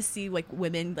 We want to see like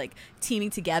women like teaming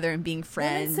together and being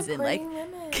friends and like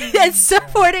and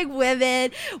supporting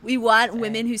women. We want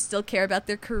women who still care about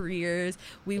their careers.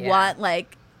 We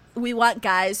want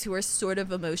guys who are sort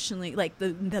of emotionally like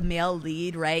the male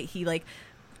lead, right? He like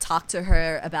talked to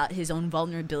her about his own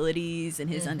vulnerabilities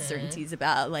and his uncertainties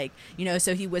about like,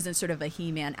 so he wasn't sort of a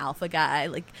He-Man alpha guy.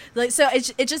 Like so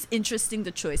it's just interesting.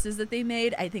 The choices that they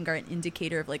made, I think, are an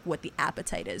indicator of like what the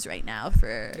appetite is right now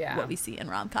for what we see in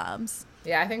rom-coms.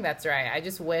 Yeah, I think that's right. I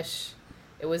just wish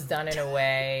it was done in a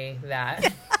way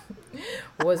that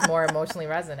was more emotionally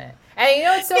resonant.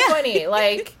 And it's so funny,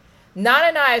 like Nana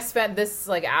and I have spent this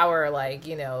like hour, like,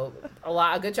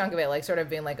 a good chunk of it, like sort of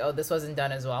being like, oh, this wasn't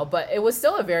done as well. But it was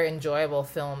still a very enjoyable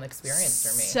film experience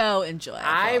for me. So enjoyable.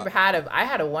 I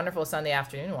had a wonderful Sunday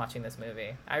afternoon watching this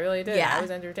movie. I really did. Yeah. I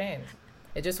was entertained.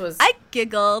 It just was. I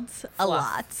giggled a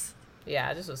lot.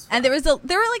 Yeah, it just was fun. And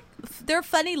there were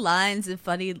funny lines and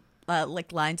funny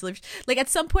like line delivery. Like at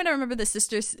some point, I remember the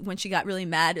sisters, when she got really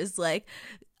mad, is like,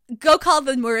 go call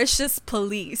the Mauritius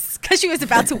police, because she was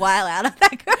about to wile out on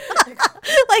that girl.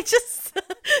 Like, just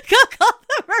go call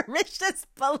the Mauritius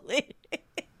police.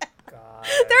 God.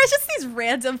 There was just these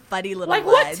random funny little like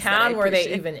lines. What town were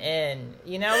they even in?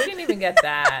 We didn't even get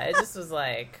that. It just was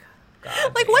like,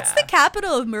 God. Like, what's the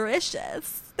capital of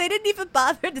Mauritius? They didn't even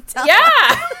bother to tell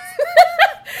us.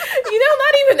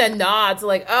 Not even a nod to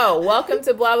like, oh, welcome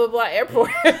to blah, blah, blah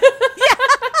airport.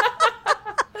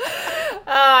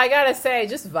 I gotta say,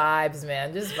 just vibes,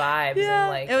 man. Just vibes. Yeah,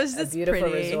 and like it was just a beautiful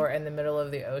pretty. resort in the middle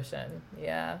of the ocean.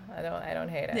 Yeah, I don't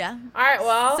hate it. Yeah. All right,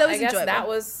 well, So I guess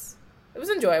enjoyable. it was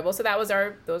enjoyable. So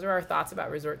those were our thoughts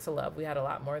about Resort to Love. We had a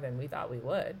lot more than we thought we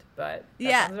would, but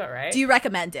that sounds about right. Do you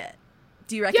recommend it?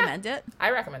 it?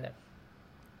 I recommend it.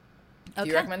 Okay. Do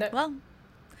you recommend it? Well,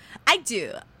 I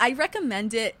do. I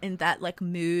recommend it in that like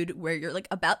mood where you're like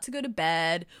about to go to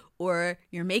bed or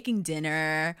you're making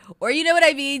dinner or you know what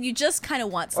I mean? You just kind of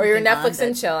want something Or you're Netflix on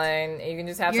and chilling. You can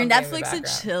just have you're something in the Netflix and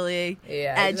background. chilling.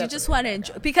 Yeah, and you just want to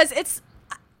enjoy because it's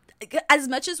as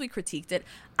much as we critiqued it,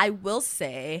 I will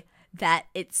say that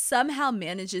it somehow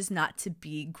manages not to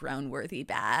be grown-worthy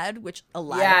bad, which a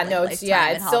lot of it's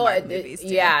still movies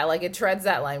do. like it treads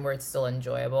that line where it's still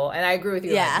enjoyable. And I agree with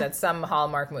you that some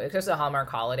Hallmark movies, especially Hallmark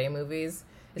holiday movies,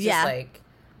 it's just like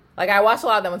I watch a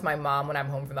lot of them with my mom when I'm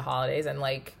home for the holidays, and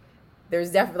like there's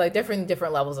definitely like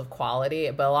different levels of quality,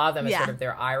 but a lot of them is sort of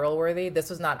they're eye roll worthy. This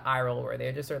was not eye roll worthy.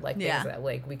 They're just sort of like things that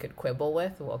like we could quibble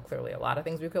with. Well, clearly a lot of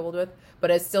things we quibbled with,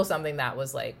 but it's still something that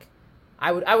was like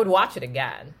I would watch it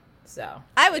again. So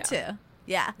I would too.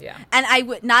 Yeah. And I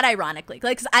would not ironically,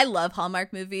 like, cause I love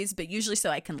Hallmark movies, but usually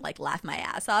so I can like laugh my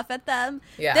ass off at them.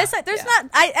 Yeah. There's not,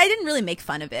 I didn't really make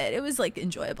fun of it. It was like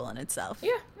enjoyable in itself.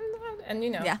 Yeah. And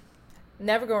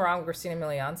never go wrong with Christina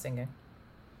Milian singing.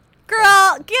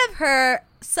 Girl, give her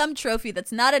some trophy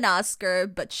that's not an Oscar,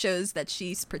 but shows that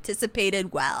she's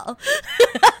participated well.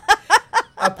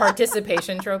 A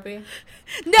participation trophy?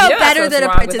 No, better than a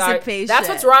participation. That's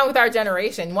what's wrong with our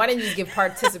generation. Why didn't you give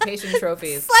participation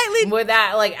trophies? Slightly. With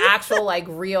that, like, actual, like,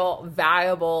 real,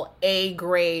 valuable,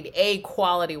 A-grade,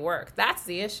 A-quality work. That's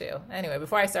the issue. Anyway,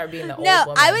 before I start being the old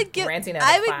woman ranting at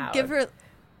a cloud.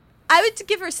 I would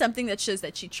give her something that shows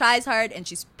that she tries hard and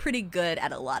she's pretty good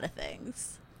at a lot of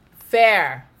things.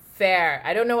 Fair.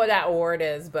 I don't know what that award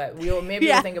is, but we'll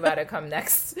think about it come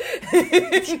next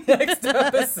episode.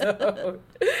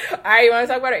 All right, you want to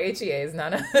talk about our HEAs,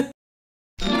 Nana?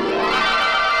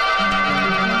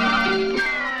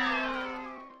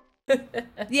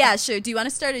 Yeah, sure. Do you want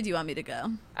to start or do you want me to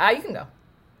go? You can go.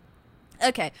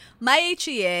 Okay. My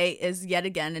HEA is yet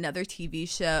again another TV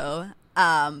show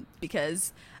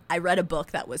because I read a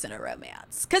book that wasn't a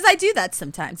romance. Because I do that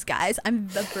sometimes, guys. I'm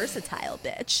the versatile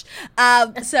bitch.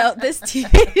 So this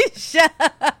TV show...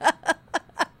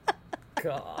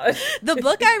 God. The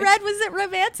book I read wasn't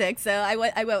romantic. So I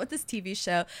went with this TV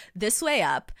show, This Way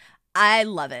Up. I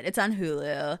love it. It's on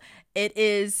Hulu. It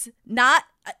is not...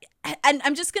 And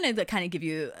I'm just going to kind of give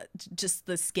you just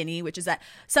the skinny, which is that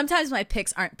sometimes my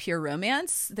picks aren't pure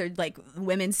romance. They're like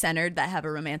women-centered that have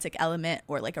a romantic element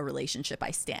or like a relationship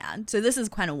I stand. So this is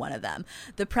kind of one of them.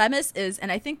 The premise is,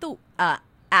 and I think the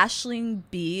Aisling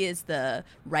Bea is the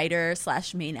writer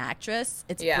 / main actress.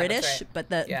 It's British, right. but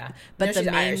the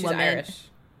main Irish. woman... Irish.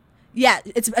 Yeah,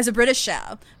 it's a British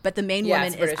show, but the main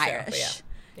woman is Irish.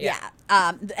 Yeah.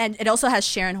 And it also has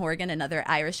Sharon Horgan, another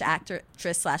Irish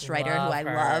actress / writer who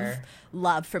I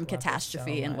love from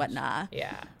Catastrophe so and whatnot.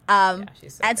 Yeah.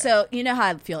 She's so and great. So you know how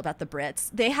I feel about the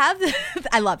Brits. They have,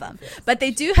 I love them, but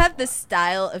they do have this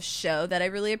style of show that I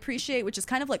really appreciate, which is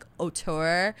kind of like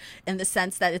auteur in the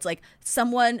sense that it's like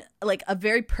someone like a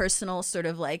very personal sort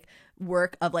of like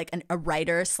work of like a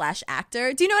writer /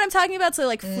 actor. Do you know what I'm talking about? So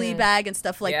like Fleabag and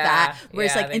stuff like that, where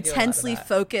it's like intensely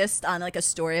focused on like a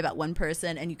story about one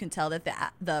person, and you can tell that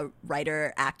the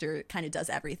writer actor kind of does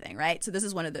everything, right? So this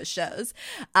is one of those shows,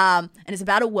 and it's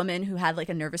about a woman who had like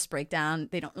a nervous breakdown.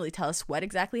 They don't really tell us what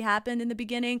exactly happened in the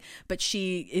beginning, but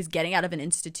she is getting out of an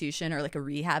institution or like a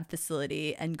rehab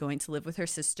facility and going to live with her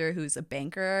sister, who's a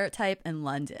banker type in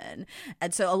London.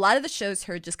 And so a lot of the show's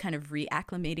her just kind of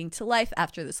reacclimating to life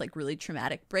after this like really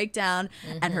traumatic breakdown,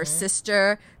 and her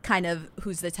sister kind of,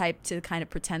 who's the type to kind of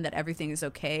pretend that everything is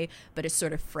okay, but is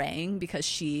sort of fraying because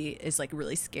she is like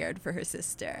really scared for her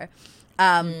sister.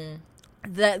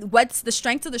 What's the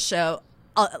strength of the show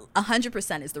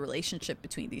 100% is the relationship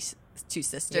between these two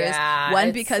sisters. Yeah, one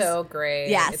it's because so great.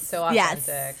 Yes, it's so authentic.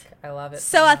 Yes. I love it.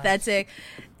 So authentic.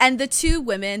 And the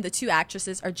two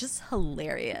actresses are just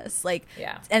hilarious. Like,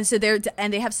 and so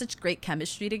they have such great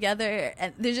chemistry together,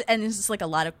 and there's just like a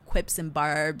lot of quips and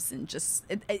barbs, and just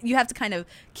you have to kind of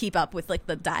keep up with like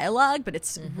the dialogue, but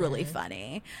it's really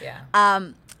funny. Yeah.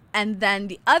 And then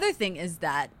the other thing is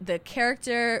that the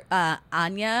character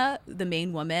Anya, the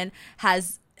main woman,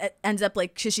 has ends up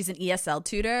like she's an ESL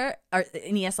tutor or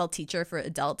an ESL teacher for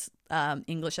adult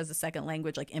English as a second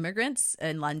language, like immigrants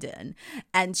in London.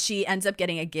 And she ends up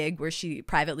getting a gig where she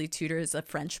privately tutors a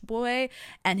French boy.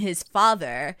 And his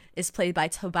father is played by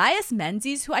Tobias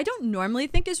Menzies, who I don't normally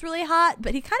think is really hot,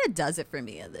 but he kind of does it for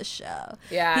me in this show.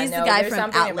 Yeah, he's the guy from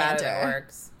Outlander. About it that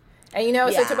works. And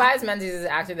so Tobias Menzies is the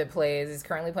actor that he's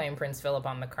currently playing Prince Philip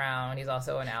on The Crown. He's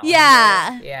also an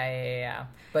Outlander. Yeah.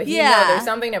 But there's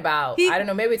something about, I don't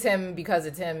know, maybe it's him because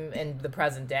it's him in the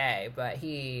present day, but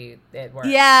it works.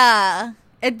 Yeah.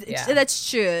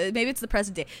 That's true. Maybe it's the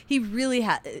present day. He really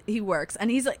he works. And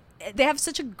he's like, they have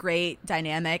such a great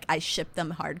dynamic. I ship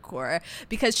them hardcore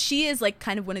because she is like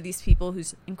kind of one of these people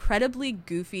who's incredibly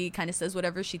goofy, kind of says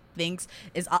whatever she thinks,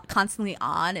 is constantly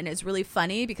on, and it's really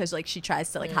funny because like she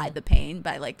tries to like hide the pain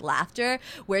by like laughter,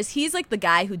 whereas he's like the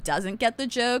guy who doesn't get the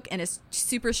joke and is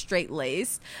super straight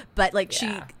laced, but like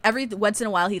she every once in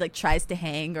a while he like tries to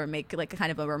hang or make like a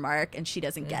kind of a remark and she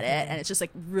doesn't get it, and it's just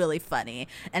like really funny,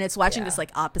 and it's watching this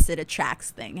like opposite attracts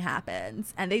thing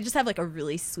happens, and they just have like a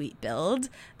really sweet build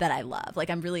that I love. Like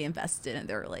I'm really invested in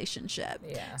their relationship.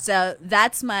 Yeah. So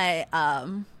that's my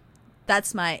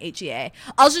HEA.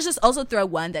 I'll just also throw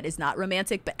one that is not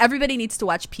romantic, but everybody needs to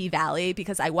watch P-Valley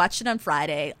because I watched it on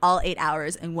Friday, all 8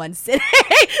 hours in one sitting.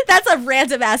 That's a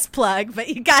random ass plug, but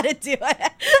you gotta do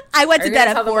it. I went to bed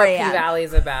at 4 a.m. What P-Valley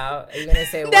is about? Are you gonna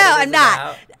say what No, I'm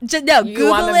not.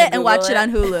 Google it and watch it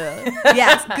on Hulu.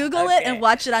 Yes, Google it and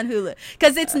watch it on Hulu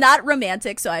because it's not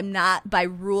romantic. So I'm not, by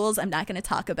rules, I'm not going to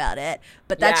talk about it.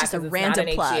 But that's just a random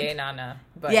plug. HEA, Nana.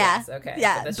 But yes, okay.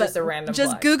 Yeah, but that's just a random plug.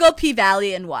 Just Google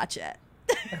P-Valley and watch it.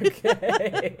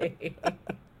 Okay.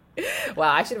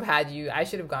 Wow, I should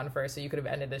have gone first, so you could have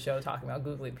ended the show talking about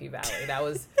googling P-Valley. That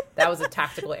was a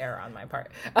tactical error on my part.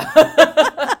 All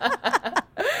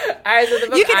right, so the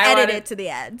book you can edit it to the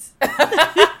end.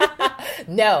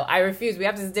 No, I refuse. We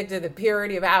have to stick to the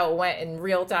purity of how it went in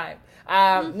real time.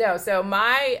 No, so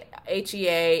my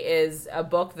HEA is a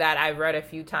book that I've read a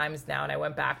few times now, and I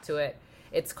went back to it.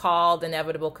 It's called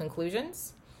Inevitable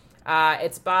Conclusions.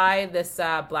 It's by this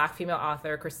Black female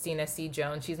author, Christina C.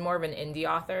 Jones. She's more of an indie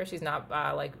author. She's not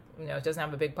doesn't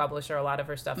have a big publisher. A lot of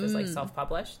her stuff is like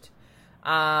self-published.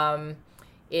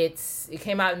 It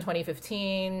came out in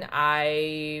 2015.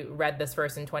 I read this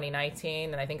first in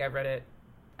 2019, and I think I've read it,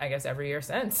 I guess, every year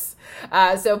since.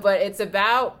 But it's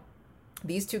about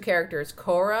these two characters,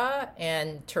 Cora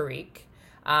and Tariq.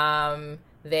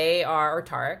 They are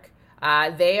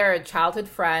childhood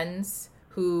friends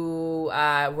who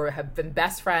have been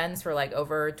best friends for like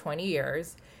over 20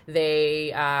 years.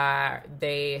 They have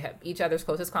each other's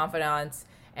closest confidants,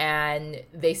 and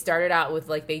they started out with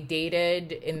like they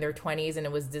dated in their 20s, and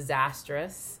it was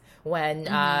disastrous when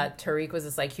Tariq was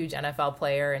this like huge NFL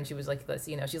player, and she was like this,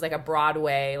 she's like a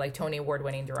Broadway like Tony Award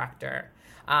winning director.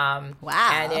 Wow.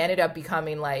 And it ended up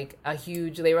becoming like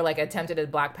they were like attempted a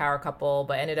Black Power couple,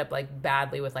 but ended up like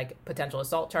badly with like potential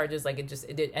assault charges. Like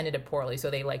it ended up poorly. So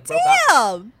they like broke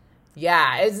up.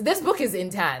 Yeah. This book is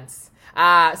intense.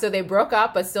 So they broke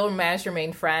up, but still managed to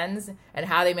remain friends. And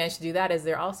how they managed to do that is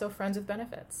they're also friends with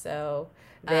benefits. So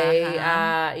they,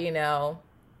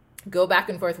 go back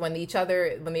and forth when the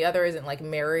other isn't like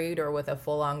married or with a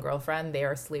full on girlfriend, they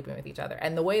are sleeping with each other.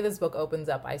 And the way this book opens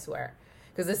up, I swear,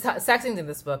 because the sex scenes in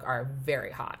this book are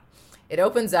very hot. It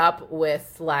opens up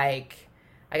with like,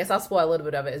 I guess I'll spoil a little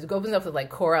bit of it. It opens up with like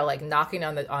Cora like knocking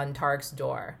on Tariq's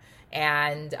door,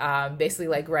 and basically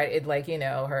like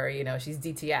she's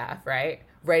DTF, right,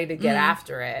 ready to get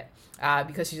after it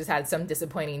because she just had some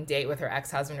disappointing date with her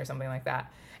ex-husband or something like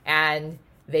that, and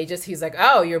he's like,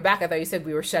 oh, you're back. I thought you said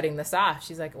we were shutting this off.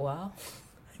 She's like, well,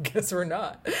 I guess we're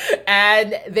not,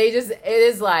 and it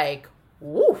is like,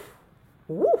 woof.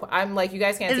 Woo. I'm like, you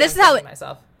guys can't see. This is how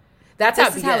myself. That's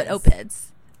how it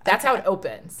opens. That's how it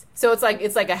opens. So it's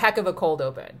like a heck of a cold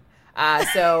open.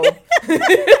 So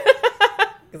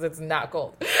because it's not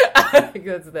cold. That's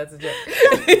a joke.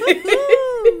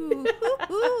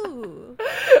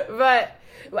 But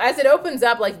as it opens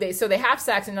up, like they have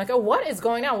sex, and you're like, oh, what is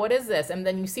going on? What is this? And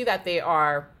then you see that they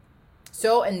are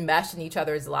so enmeshed in each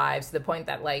other's lives to the point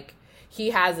that like he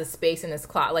has a space in his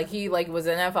closet. Like he like was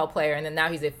an NFL player, and then now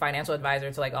he's a financial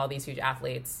advisor to like all these huge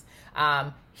athletes.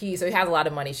 He has a lot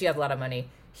of money. She has a lot of money.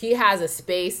 He has a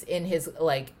space in his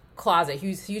like closet,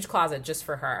 huge closet just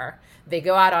for her. They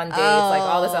go out on dates, like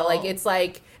all this. Like it's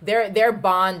like their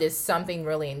bond is something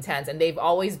really intense, and they've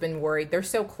always been worried. They're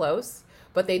so close,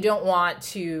 but they don't want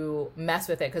to mess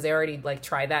with it because they already like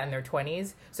tried that in their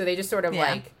 20s. So they just sort of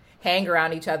like hang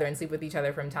around each other and sleep with each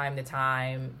other from time to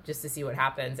time just to see what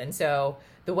happens. And so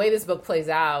the way this book plays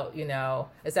out, you know,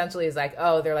 essentially is like,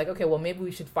 oh, they're like, okay, well, maybe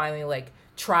we should finally like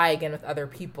try again with other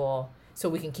people so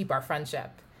we can keep our friendship.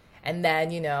 And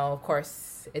then, you know, of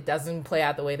course, it doesn't play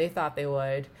out the way they thought they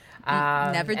would.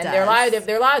 Never does. And there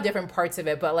are a lot of different parts of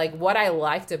it, but like what I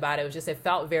liked about it was just it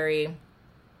felt very.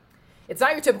 It's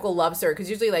not your typical love story, because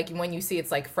usually, like, when you see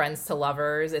it's, like, friends to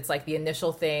lovers, it's, like, the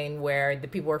initial thing where the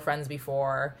people were friends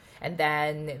before, and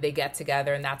then they get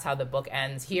together, and that's how the book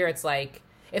ends. Here, it's, like,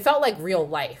 it felt like real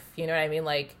life, you know what I mean?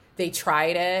 Like, they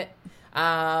tried it,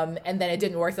 and then it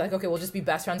didn't work. They're like, okay, we'll just be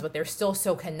best friends, but they're still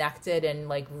so connected and,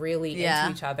 like, really into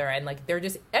each other, and, like, they're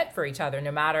just it for each other,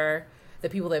 no matter the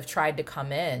people that have tried to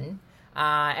come in.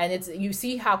 And it's you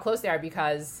see how close they are,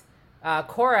 because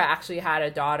Cora actually had a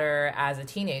daughter as a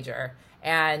teenager,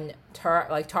 and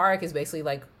Tarek is basically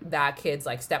like that kid's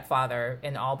like stepfather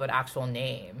in all but actual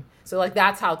name. So like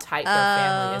that's how tight their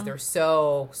family is. They're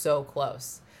so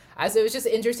close. So it was just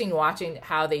interesting watching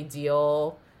how they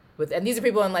deal with, and these are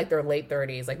people in like their late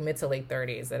 30s, like mid to late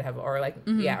 30s that have, or like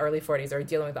early 40s, are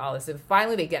dealing with all this. And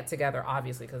finally they get together,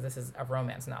 obviously, because this is a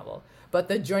romance novel. But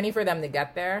the journey for them to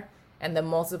get there, and the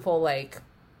multiple like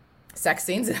sex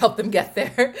scenes that help them get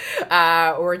there,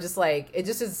 or just like it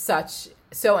just is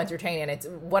so entertaining. And it's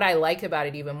what I like about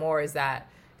it even more is that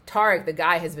Tarek, the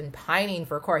guy, has been pining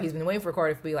for Cora. He's been waiting for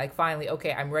Cora to be like, finally,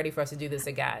 okay, I'm ready for us to do this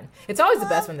again. It's always the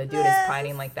best when the dude is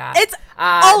pining like that. It's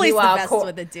always the best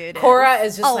when the dude is. Cora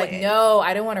is just always like, no,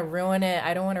 I don't want to ruin it.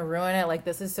 I don't want to ruin it. Like,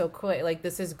 this is so cool. Like,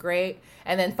 this is great.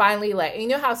 And then finally, like, you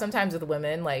know how sometimes with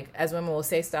women, like, as women will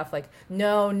say stuff like,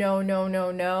 no.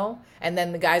 And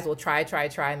then the guys will try. And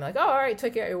they're like, oh, all right,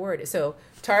 take your word. So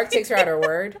Tarek takes her at her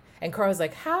word. And Cora's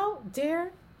like, how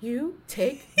dare you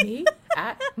take me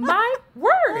at my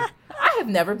word? I have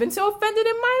never been so offended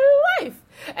in my life.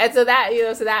 And so that, you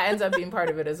know, so that ends up being part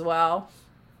of it as well.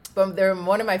 But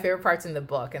one of my favorite parts in the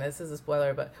book, and this is a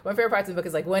spoiler, but one of my favorite parts in the book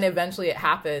is like when eventually it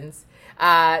happens,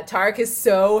 Tarek is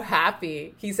so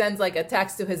happy. He sends like a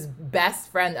text to his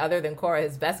best friend other than Cora,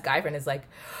 his best guy friend, is like,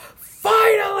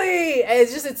 finally! And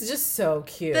it's just so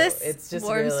cute. It's just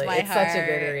really, it's heart. Such a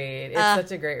good read. It's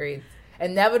such a great read.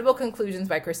 Inevitable Conclusions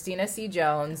by Christina C.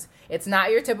 Jones. It's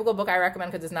not your typical book I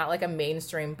recommend because it's not like a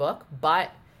mainstream book,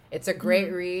 but it's a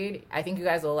great read. I think you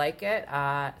guys will like it.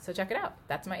 So check it out.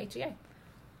 That's my HEA.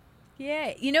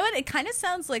 Yeah. You know what? It kind of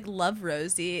sounds like Love,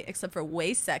 Rosie, except for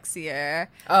way sexier.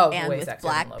 Oh, and way with sexier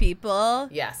black people.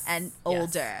 Yes. And older.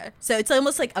 Yes. So it's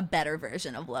almost like a better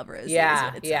version of Love, Rosie.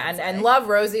 Yeah. And Love,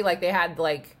 Rosie, like they had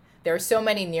like, there were so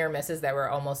many near misses that were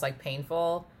almost like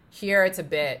painful. Here it's a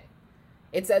bit...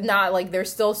 It's not like they're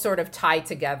still sort of tied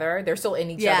together. They're still in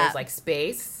each other's like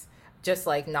space, just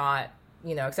like not,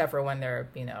 you know, except for when they're,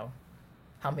 you know,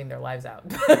 humping their lives out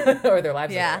or their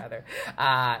lives out rather.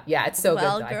 It's so good.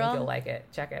 Though. I think you'll like it.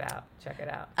 Check it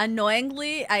out.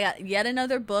 Annoyingly, I got yet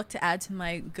another book to add to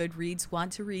my Goodreads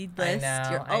want to read list. I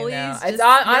know. You're always just, it's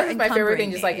honestly my favorite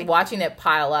thing, just like watching it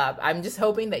pile up. I'm just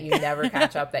hoping that you never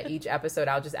catch up. That each episode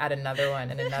I'll just add another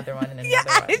one and another one and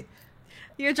another one.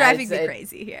 You're driving me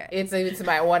crazy here. It's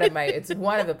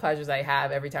one of the pleasures I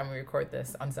have every time we record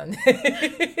this on Sunday. All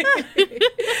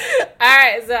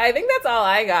right, so I think that's all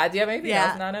I got. Do you have anything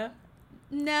else, Nana?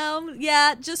 No,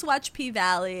 just watch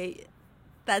P-Valley.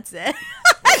 That's it.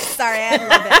 Sorry, I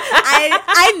love it.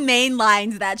 I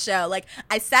mainlined that show. Like,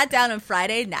 I sat down on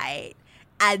Friday night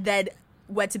and then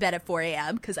went to bed at 4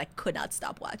 a.m. because I could not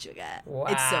stop watching it. Wow.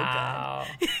 It's so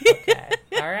good. Okay.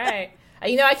 All right.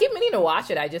 You know, I keep meaning to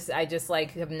watch it. I just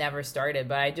like have never started,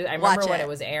 but I remember when it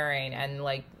was airing, and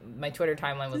like my Twitter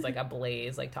timeline was like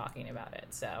ablaze, like talking about it.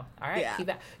 So, all right, keep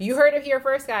that. You heard it here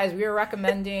first, guys. We are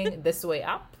recommending This Way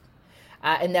Up,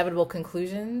 Inevitable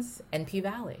Conclusions, and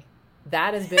P-Valley.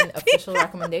 That has been official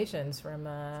recommendations from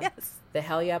the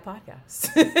Hell Yeah podcast.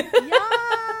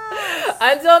 Yes.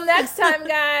 Until next time,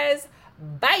 guys.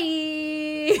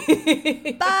 Bye.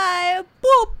 Bye.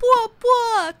 Bwah, bwah,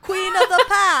 bwah. Queen of the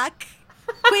pack.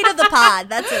 Queen of the pod.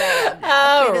 That's what I am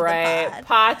now. All right.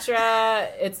 Patra,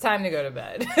 it's time to go to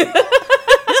bed.